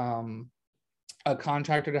a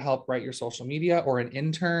contractor to help write your social media, or an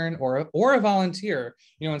intern, or a volunteer.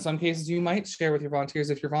 In some cases you might share with your volunteers.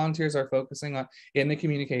 If your volunteers are focusing on in the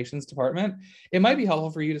communications department, it might be helpful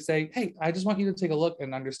for you to say, hey, I just want you to take a look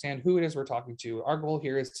and understand who it is we're talking to. Our goal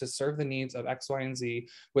here is to serve the needs of X, Y, and Z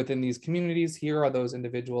within these communities. Here are those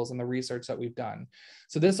individuals and the research that we've done.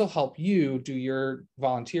 So this will help you do your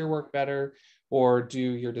volunteer work better, or do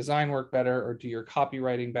your design work better, or do your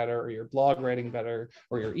copywriting better, or your blog writing better,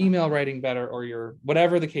 or your email writing better, or your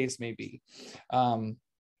whatever the case may be.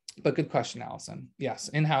 But good question, Allison. Yes,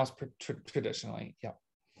 in-house traditionally, yeah.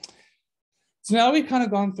 So now we've kind of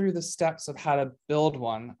gone through the steps of how to build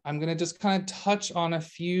one. I'm going to just kind of touch on a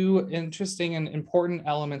few interesting and important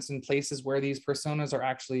elements and places where these personas are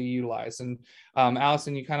actually utilized. And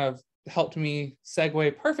Allison, you kind of helped me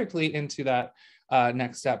segue perfectly into that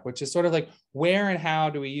next step, which is sort of like, where and how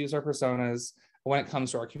do we use our personas when it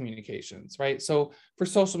comes to our communications, right? So for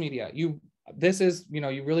social media, you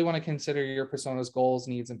really want to consider your persona's goals,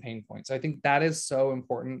 needs, and pain points. I think that is so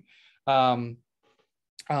important. I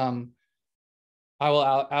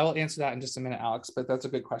will answer that in just a minute, Alex, but that's a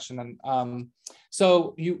good question. And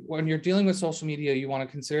so when you're dealing with social media, you want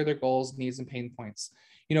to consider their goals, needs, and pain points.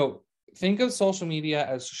 Think of social media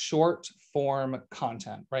as short form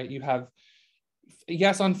content, right? You have,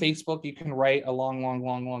 yes, on Facebook, you can write a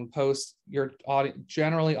long post. Your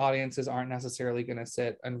generally audiences aren't necessarily going to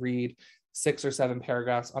sit and read 6 or 7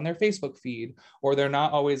 paragraphs on their Facebook feed, or they're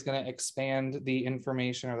not always going to expand the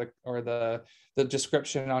information or the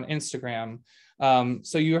description on Instagram.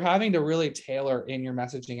 So you're having to really tailor in your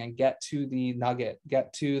messaging and get to the nugget,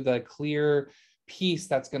 get to the clear piece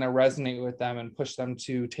that's going to resonate with them and push them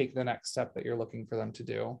to take the next step that you're looking for them to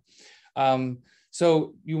do.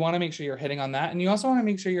 So you want to make sure you're hitting on that. And you also want to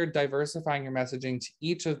make sure you're diversifying your messaging to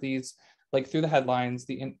each of these, like through the headlines,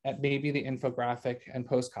 maybe the infographic and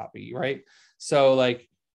post copy, right? So like,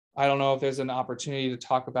 I don't know if there's an opportunity to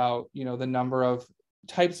talk about, the number of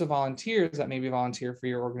types of volunteers that maybe volunteer for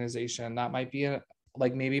your organization. That might be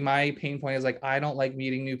like, maybe my pain point is like, I don't like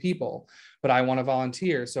meeting new people, but I want to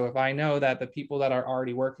volunteer. So if I know that the people that are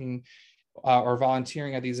already working or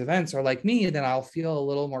volunteering at these events are like me, then I'll feel a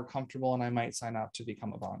little more comfortable and I might sign up to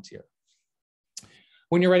become a volunteer.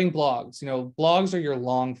 When you're writing blogs, blogs are your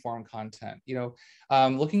long form content.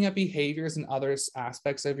 Looking at behaviors and other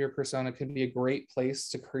aspects of your persona can be a great place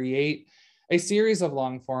to create a series of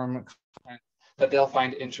long form content that they'll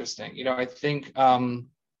find interesting. I think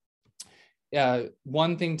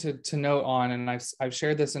one thing to note on, and I've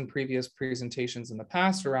shared this in previous presentations in the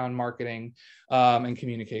past around marketing and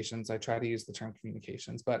communications. I try to use the term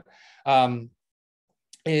communications, but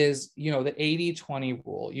is, the 80-20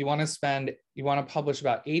 rule. You want to publish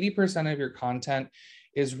about 80% of your content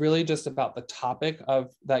is really just about the topic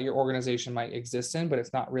that your organization might exist in, but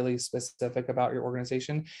it's not really specific about your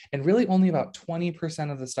organization. And really only about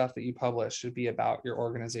 20% of the stuff that you publish should be about your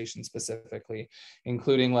organization specifically,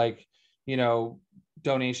 including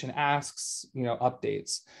donation asks,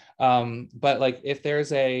 updates. But if there's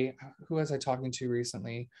who was I talking to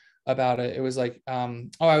recently about it? It was I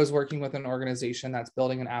was working with an organization that's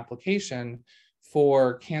building an application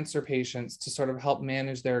for cancer patients to sort of help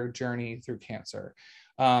manage their journey through cancer.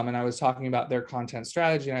 And I was talking about their content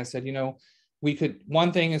strategy. And I said,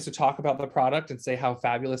 one thing is to talk about the product and say how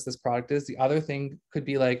fabulous this product is. The other thing could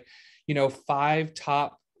be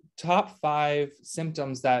top five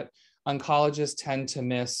symptoms that oncologists tend to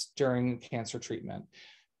miss during cancer treatment.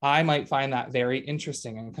 I might find that very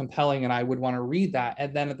interesting and compelling, and I would want to read that.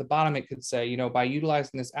 And then at the bottom, it could say, by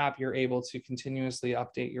utilizing this app, you're able to continuously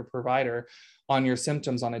update your provider on your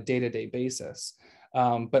symptoms on a day-to-day basis.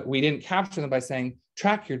 But we didn't capture them by saying,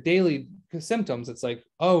 track your daily symptoms. It's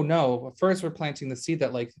oh no, first we're planting the seed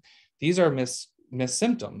that these are missed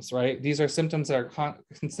symptoms, right? These are symptoms that are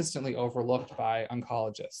consistently overlooked by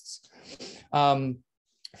oncologists.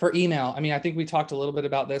 For email, I think we talked a little bit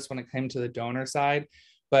about this when it came to the donor side,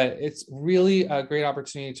 but it's really a great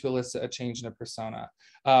opportunity to elicit a change in a persona.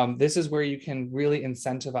 This is where you can really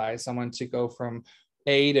incentivize someone to go from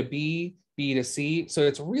A to B, B to C. So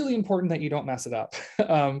it's really important that you don't mess it up.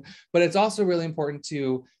 But it's also really important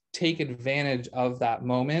to take advantage of that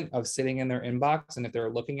moment of sitting in their inbox. And if they're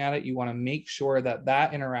looking at it, you want to make sure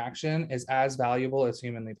that interaction is as valuable as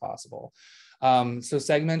humanly possible. So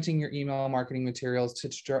segmenting your email marketing materials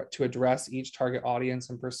to address each target audience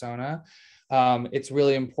and persona, it's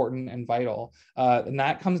really important and vital. And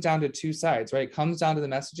that comes down to two sides, right? It comes down to the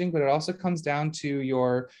messaging, but it also comes down to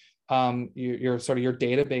your sort of your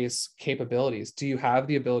database capabilities. Do you have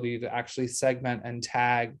the ability to actually segment and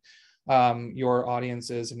tag your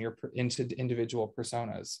audiences and into individual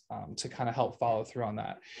personas to kind of help follow through on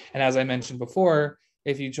that? And as I mentioned before,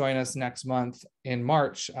 if you join us next month in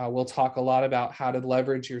March, we'll talk a lot about how to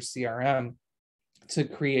leverage your CRM to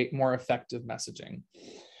create more effective messaging.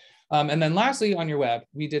 And then lastly, on your web,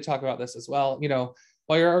 we did talk about this as well.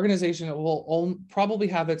 While your organization will probably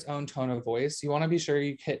have its own tone of voice, you want to be sure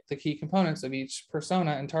you hit the key components of each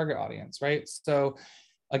persona and target audience, right? So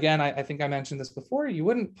again, I think I mentioned this before, you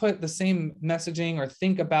wouldn't put the same messaging or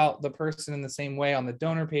think about the person in the same way on the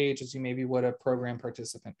donor page as you maybe would a program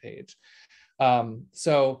participant page.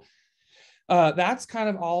 So that's kind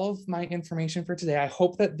of all of my information for today. I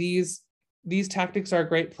hope that these tactics are a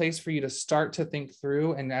great place for you to start to think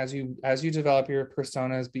through. And as you develop your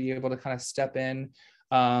personas, be able to kind of step in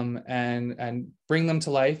and bring them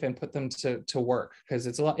to life and put them to work, because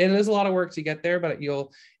it is a lot of work to get there, but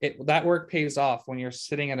that work pays off when you're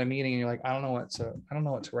sitting at a meeting and you're like, I don't know what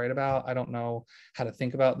to write about. I don't know how to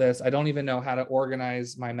think about this. I don't even know how to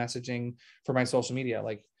organize my messaging for my social media.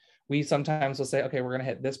 We sometimes will say, okay, we're going to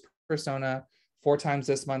hit this persona 4 times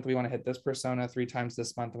this month. We want to hit this persona 3 times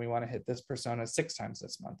this month. And we want to hit this persona 6 times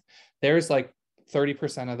this month. There's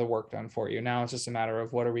 30% of the work done for you. Now it's just a matter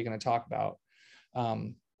of what are we going to talk about?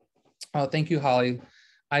 Oh, thank you, Holly.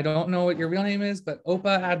 I don't know what your real name is, but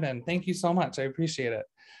Opa Admin, thank you so much. I appreciate it.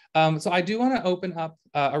 So I do want to open up,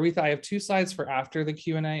 Aretha, I have 2 slides for after the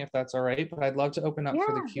Q&A, if that's all right, but I'd love to open up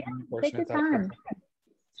for the Q&A portion. Take your time.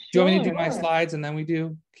 Do you want me to do my slides and then we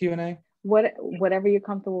do Q&A? Whatever you're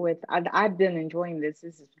comfortable with. I've been enjoying this.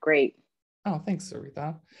 This is great. Oh, thanks,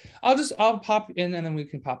 Aretha. I'll pop in and then we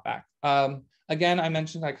can pop back. Again, I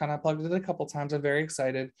mentioned I kind of plugged it a couple times. I'm very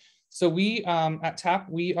excited. So we at TAP,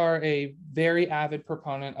 we are a very avid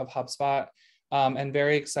proponent of HubSpot and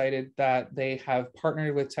very excited that they have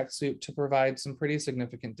partnered with TechSoup to provide some pretty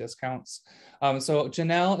significant discounts. So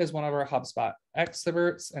Janelle is one of our HubSpot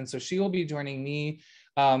experts, and so she will be joining me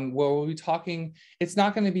where we'll be talking. It's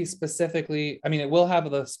not going to be specifically, it will have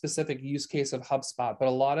the specific use case of HubSpot, but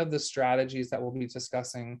a lot of the strategies that we'll be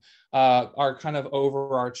discussing are kind of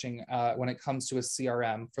overarching when it comes to a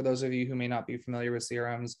CRM. For those of you who may not be familiar with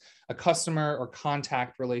CRMs, a customer or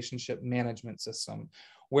contact relationship management system.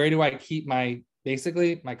 Where do I keep my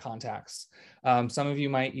contacts? Some of you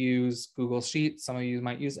might use Google Sheets, some of you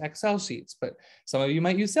might use Excel sheets, but some of you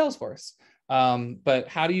might use Salesforce. But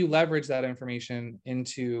how do you leverage that information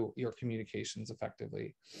into your communications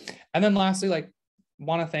effectively? And then lastly,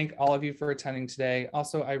 want to thank all of you for attending today.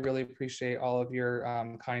 Also, I really appreciate all of your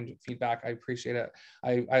kind feedback. I appreciate it.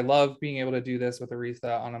 I love being able to do this with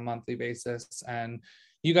Aretha on a monthly basis, and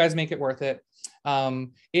you guys make it worth it.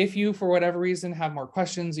 If you, for whatever reason, have more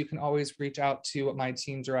questions, you can always reach out to my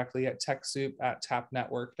team directly at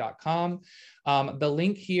TechSoup@tapnetwork.com. The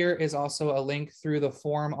link here is also a link through the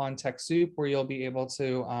form on TechSoup where you'll be able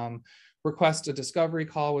to request a discovery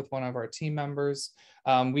call with one of our team members.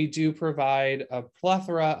 We do provide a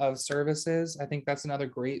plethora of services. I think that's another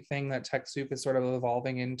great thing that TechSoup is sort of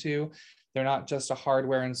evolving into. They're not just a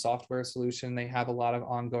hardware and software solution. They have a lot of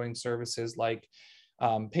ongoing services like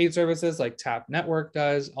paid services like Tap Network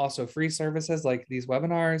does, also free services like these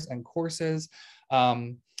webinars and courses.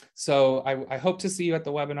 So I hope to see you at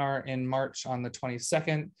the webinar in March on the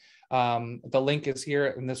 22nd. The link is here,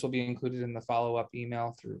 and this will be included in the follow-up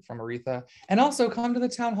email from Aretha. And also come to the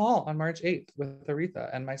town hall on March 8th with Aretha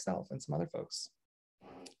and myself and some other folks.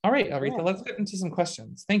 All right, Aretha, let's get into some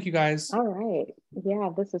questions. Thank you, guys. All right. Yeah,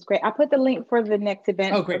 this is great. I put the link for the next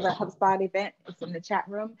event, for the HubSpot event. It's in the chat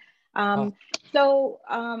room.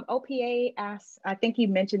 OPA asks, I think you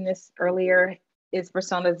mentioned this earlier, is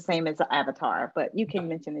persona the same as the avatar, but you can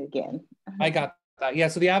mention it again. I got that. Yeah,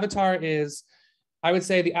 so the avatar is, I would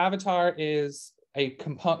say the avatar is a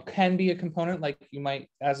component, can be a component, like you might,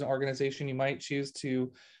 as an organization, you might choose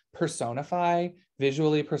to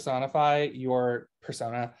visually personify your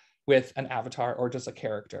persona with an avatar or just a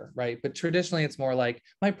character, right? But traditionally it's more like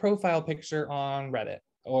my profile picture on Reddit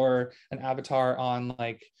or an avatar on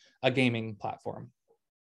like a gaming platform.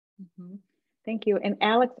 Mm-hmm. Thank you. And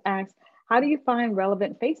Alex asks, how do you find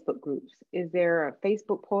relevant Facebook groups? Is there a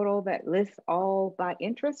Facebook portal that lists all by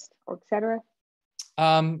interest or et cetera?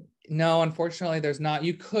 No, unfortunately there's not.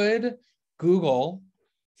 You could Google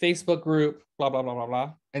Facebook group, blah, blah, blah, blah,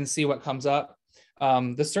 blah, and see what comes up.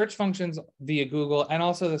 The search functions via Google and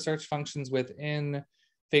also the search functions within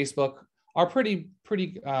Facebook are pretty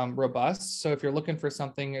robust. So if you're looking for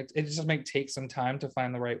something, it just might take some time to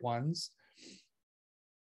find the right ones.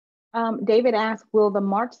 David asked, will the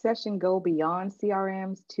March session go beyond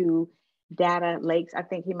CRMs to data lakes? I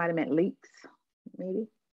think he might have meant leaks, maybe.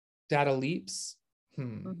 Data leaps?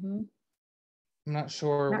 I'm not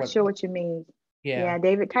sure. Not sure what you mean. Yeah,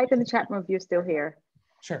 David, type in the chat room if you're still here.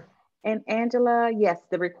 Sure. And Angela, yes,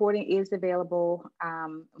 the recording is available.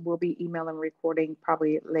 We'll be emailing recording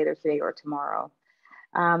probably later today or tomorrow.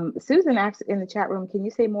 Susan asked in the chat room, can you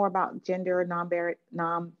say more about gender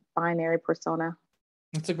non-binary persona?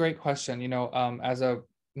 That's a great question. You know, as a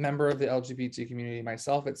member of the LGBT community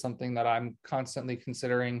myself, it's something that I'm constantly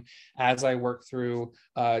considering as I work through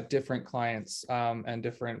different clients and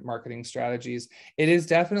different marketing strategies. It is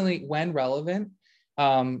definitely, when relevant,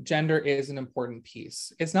 gender is an important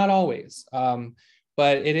piece. It's not always,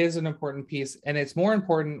 but it is an important piece, and it's more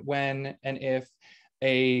important when and if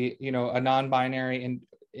a non-binary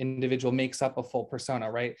individual makes up a full persona,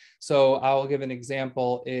 right? So I'll give an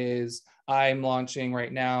example is I'm launching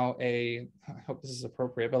right now I hope this is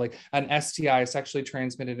appropriate, but like an STI, sexually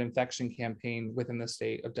transmitted infection campaign within the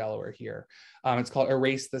state of Delaware here. It's called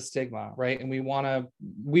Erase the Stigma, right? And we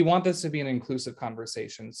want this to be an inclusive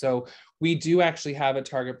conversation. So we do actually have a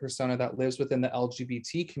target persona that lives within the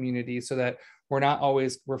LGBT community so that we're not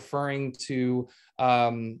always referring to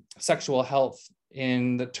sexual health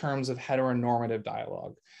in the terms of heteronormative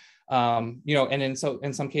dialogue. And in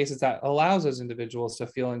some cases that allows those individuals to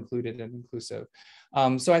feel included and inclusive.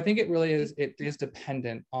 So I think it is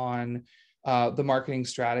dependent on the marketing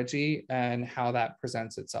strategy and how that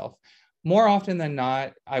presents itself. More often than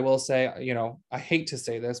not, I will say, I hate to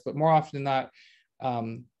say this, but more often than not,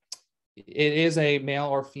 it is a male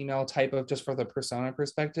or female type of, just for the persona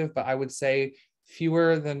perspective, but I would say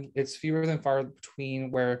fewer than far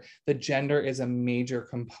between where the gender is a major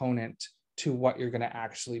component to what you're going to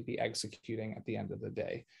actually be executing at the end of the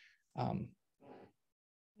day.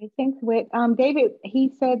 Thanks, Whit. David,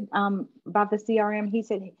 he said about the CRM, he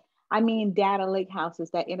said, I mean data lake houses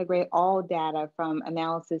that integrate all data from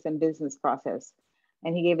analysis and business process.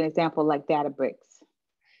 And he gave an example like Databricks.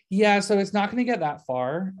 Yeah, so it's not going to get that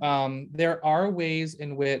far. There are ways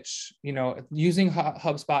in which, using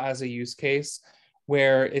HubSpot as a use case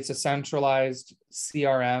where it's a centralized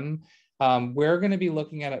CRM, we're going to be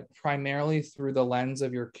looking at it primarily through the lens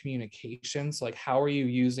of your communications. Like, how are you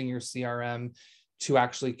using your CRM to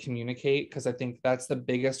actually communicate? Because I think that's the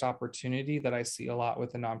biggest opportunity that I see a lot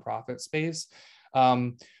with the nonprofit space.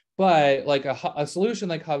 But like a solution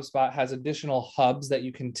like HubSpot has additional hubs that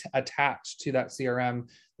you can attach to that CRM.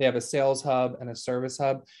 They have a sales hub and a service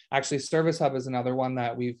hub. Actually, service hub is another one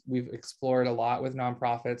that we've explored a lot with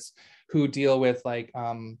nonprofits who deal with like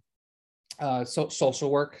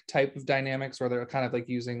social work type of dynamics, where they're kind of like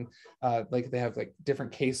using like they have like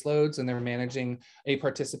different caseloads and they're managing a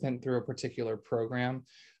participant through a particular program.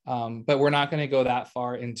 But we're not going to go that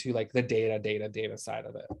far into like the data side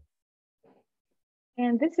of it.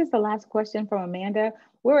 And this is the last question from Amanda.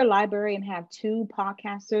 We're a library and have 2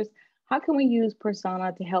 podcasters. How can we use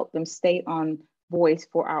persona to help them stay on voice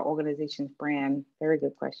for our organization's brand? Very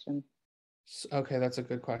good question. Okay, that's a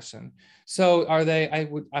good question. So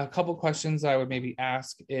a couple questions I would maybe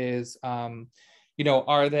ask is, you know,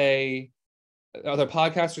 are the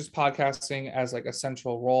podcasters podcasting as like a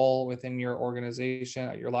central role within your organization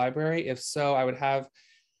at your library? If so, I would have,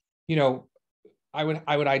 you know, I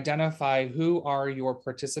would identify who are your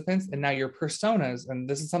participants and now your personas. And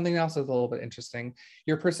this is something else that's a little bit interesting.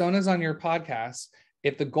 Your personas on your podcast,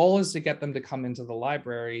 if the goal is to get them to come into the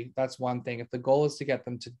library, that's one thing. If the goal is to get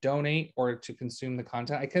them to donate or to consume the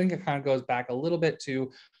content, I think it kind of goes back a little bit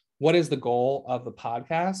to what is the goal of the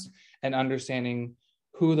podcast and understanding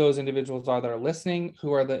who those individuals are that are listening,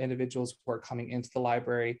 who are the individuals who are coming into the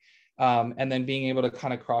library. And then being able to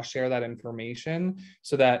kind of cross-share that information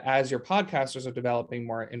so that as your podcasters are developing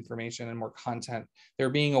more information and more content, they're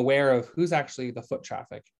being aware of who's actually the foot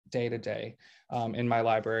traffic day to day in my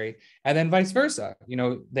library. And then vice versa, you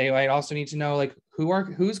know, they might also need to know like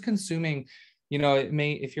who's consuming, you know,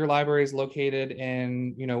 if your library is located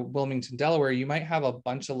in, you know, Wilmington, Delaware, you might have a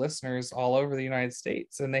bunch of listeners all over the United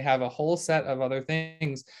States and they have a whole set of other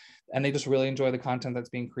things and they just really enjoy the content that's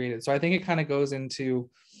being created. So I think it kind of goes into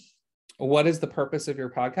what is the purpose of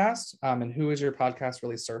your podcast and who is your podcast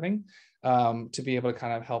really serving to be able to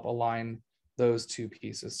kind of help align those 2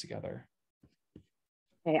 pieces together.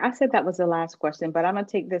 Okay, I said that was the last question, but I'm going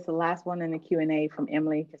to take this last one in the Q&A from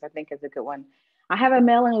Emily because I think it's a good one. I have a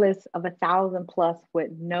mailing list of 1,000 plus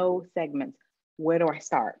with no segments. Where do I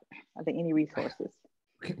start? Are there any resources?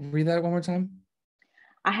 Read that one more time.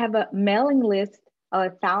 I have a mailing list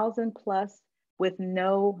of 1,000 plus with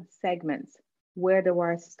no segments. Where do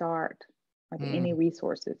I start? Are there any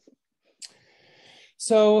resources?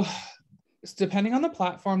 So depending on the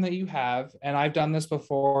platform that you have, and I've done this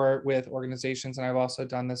before with organizations, and I've also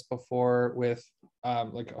done this before with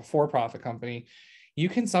like a for-profit company, you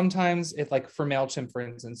can sometimes, if like for MailChimp, for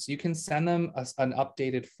instance, you can send them an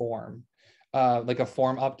updated form, like a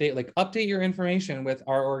form update, like update your information with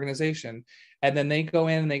our organization. And then they go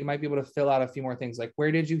in and they might be able to fill out a few more things like,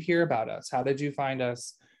 where did you hear about us? How did you find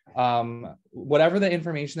us? Whatever the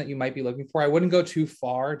information that you might be looking for. I wouldn't go too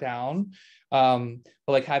far down, but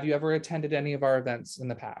like, have you ever attended any of our events in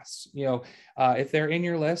the past? You know, if they're in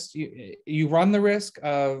your list, you run the risk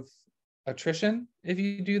of attrition if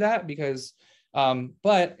you do that, because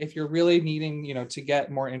but if you're really needing, you know, to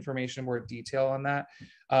get more information, more detail on that,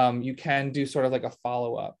 you can do sort of like a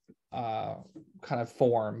follow-up kind of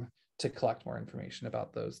form to collect more information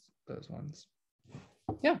about those ones.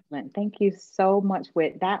 Yeah. Thank you so much,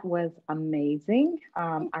 Whit. That was amazing.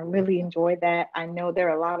 I really enjoyed that. I know there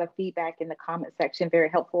are a lot of feedback in the comment section, very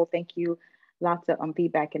helpful. Thank you. Lots of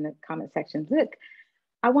feedback in the comment section. Look,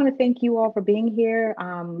 I want to thank you all for being here.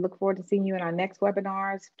 Look forward to seeing you in our next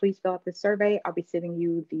webinars. Please fill out the survey. I'll be sending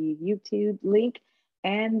you the YouTube link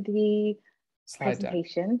and the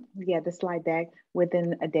presentation. Yeah, the slide deck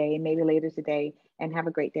within a day, maybe later today. And have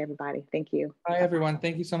a great day, everybody. Thank you. Bye, everyone.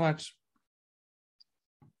 Thank you so much.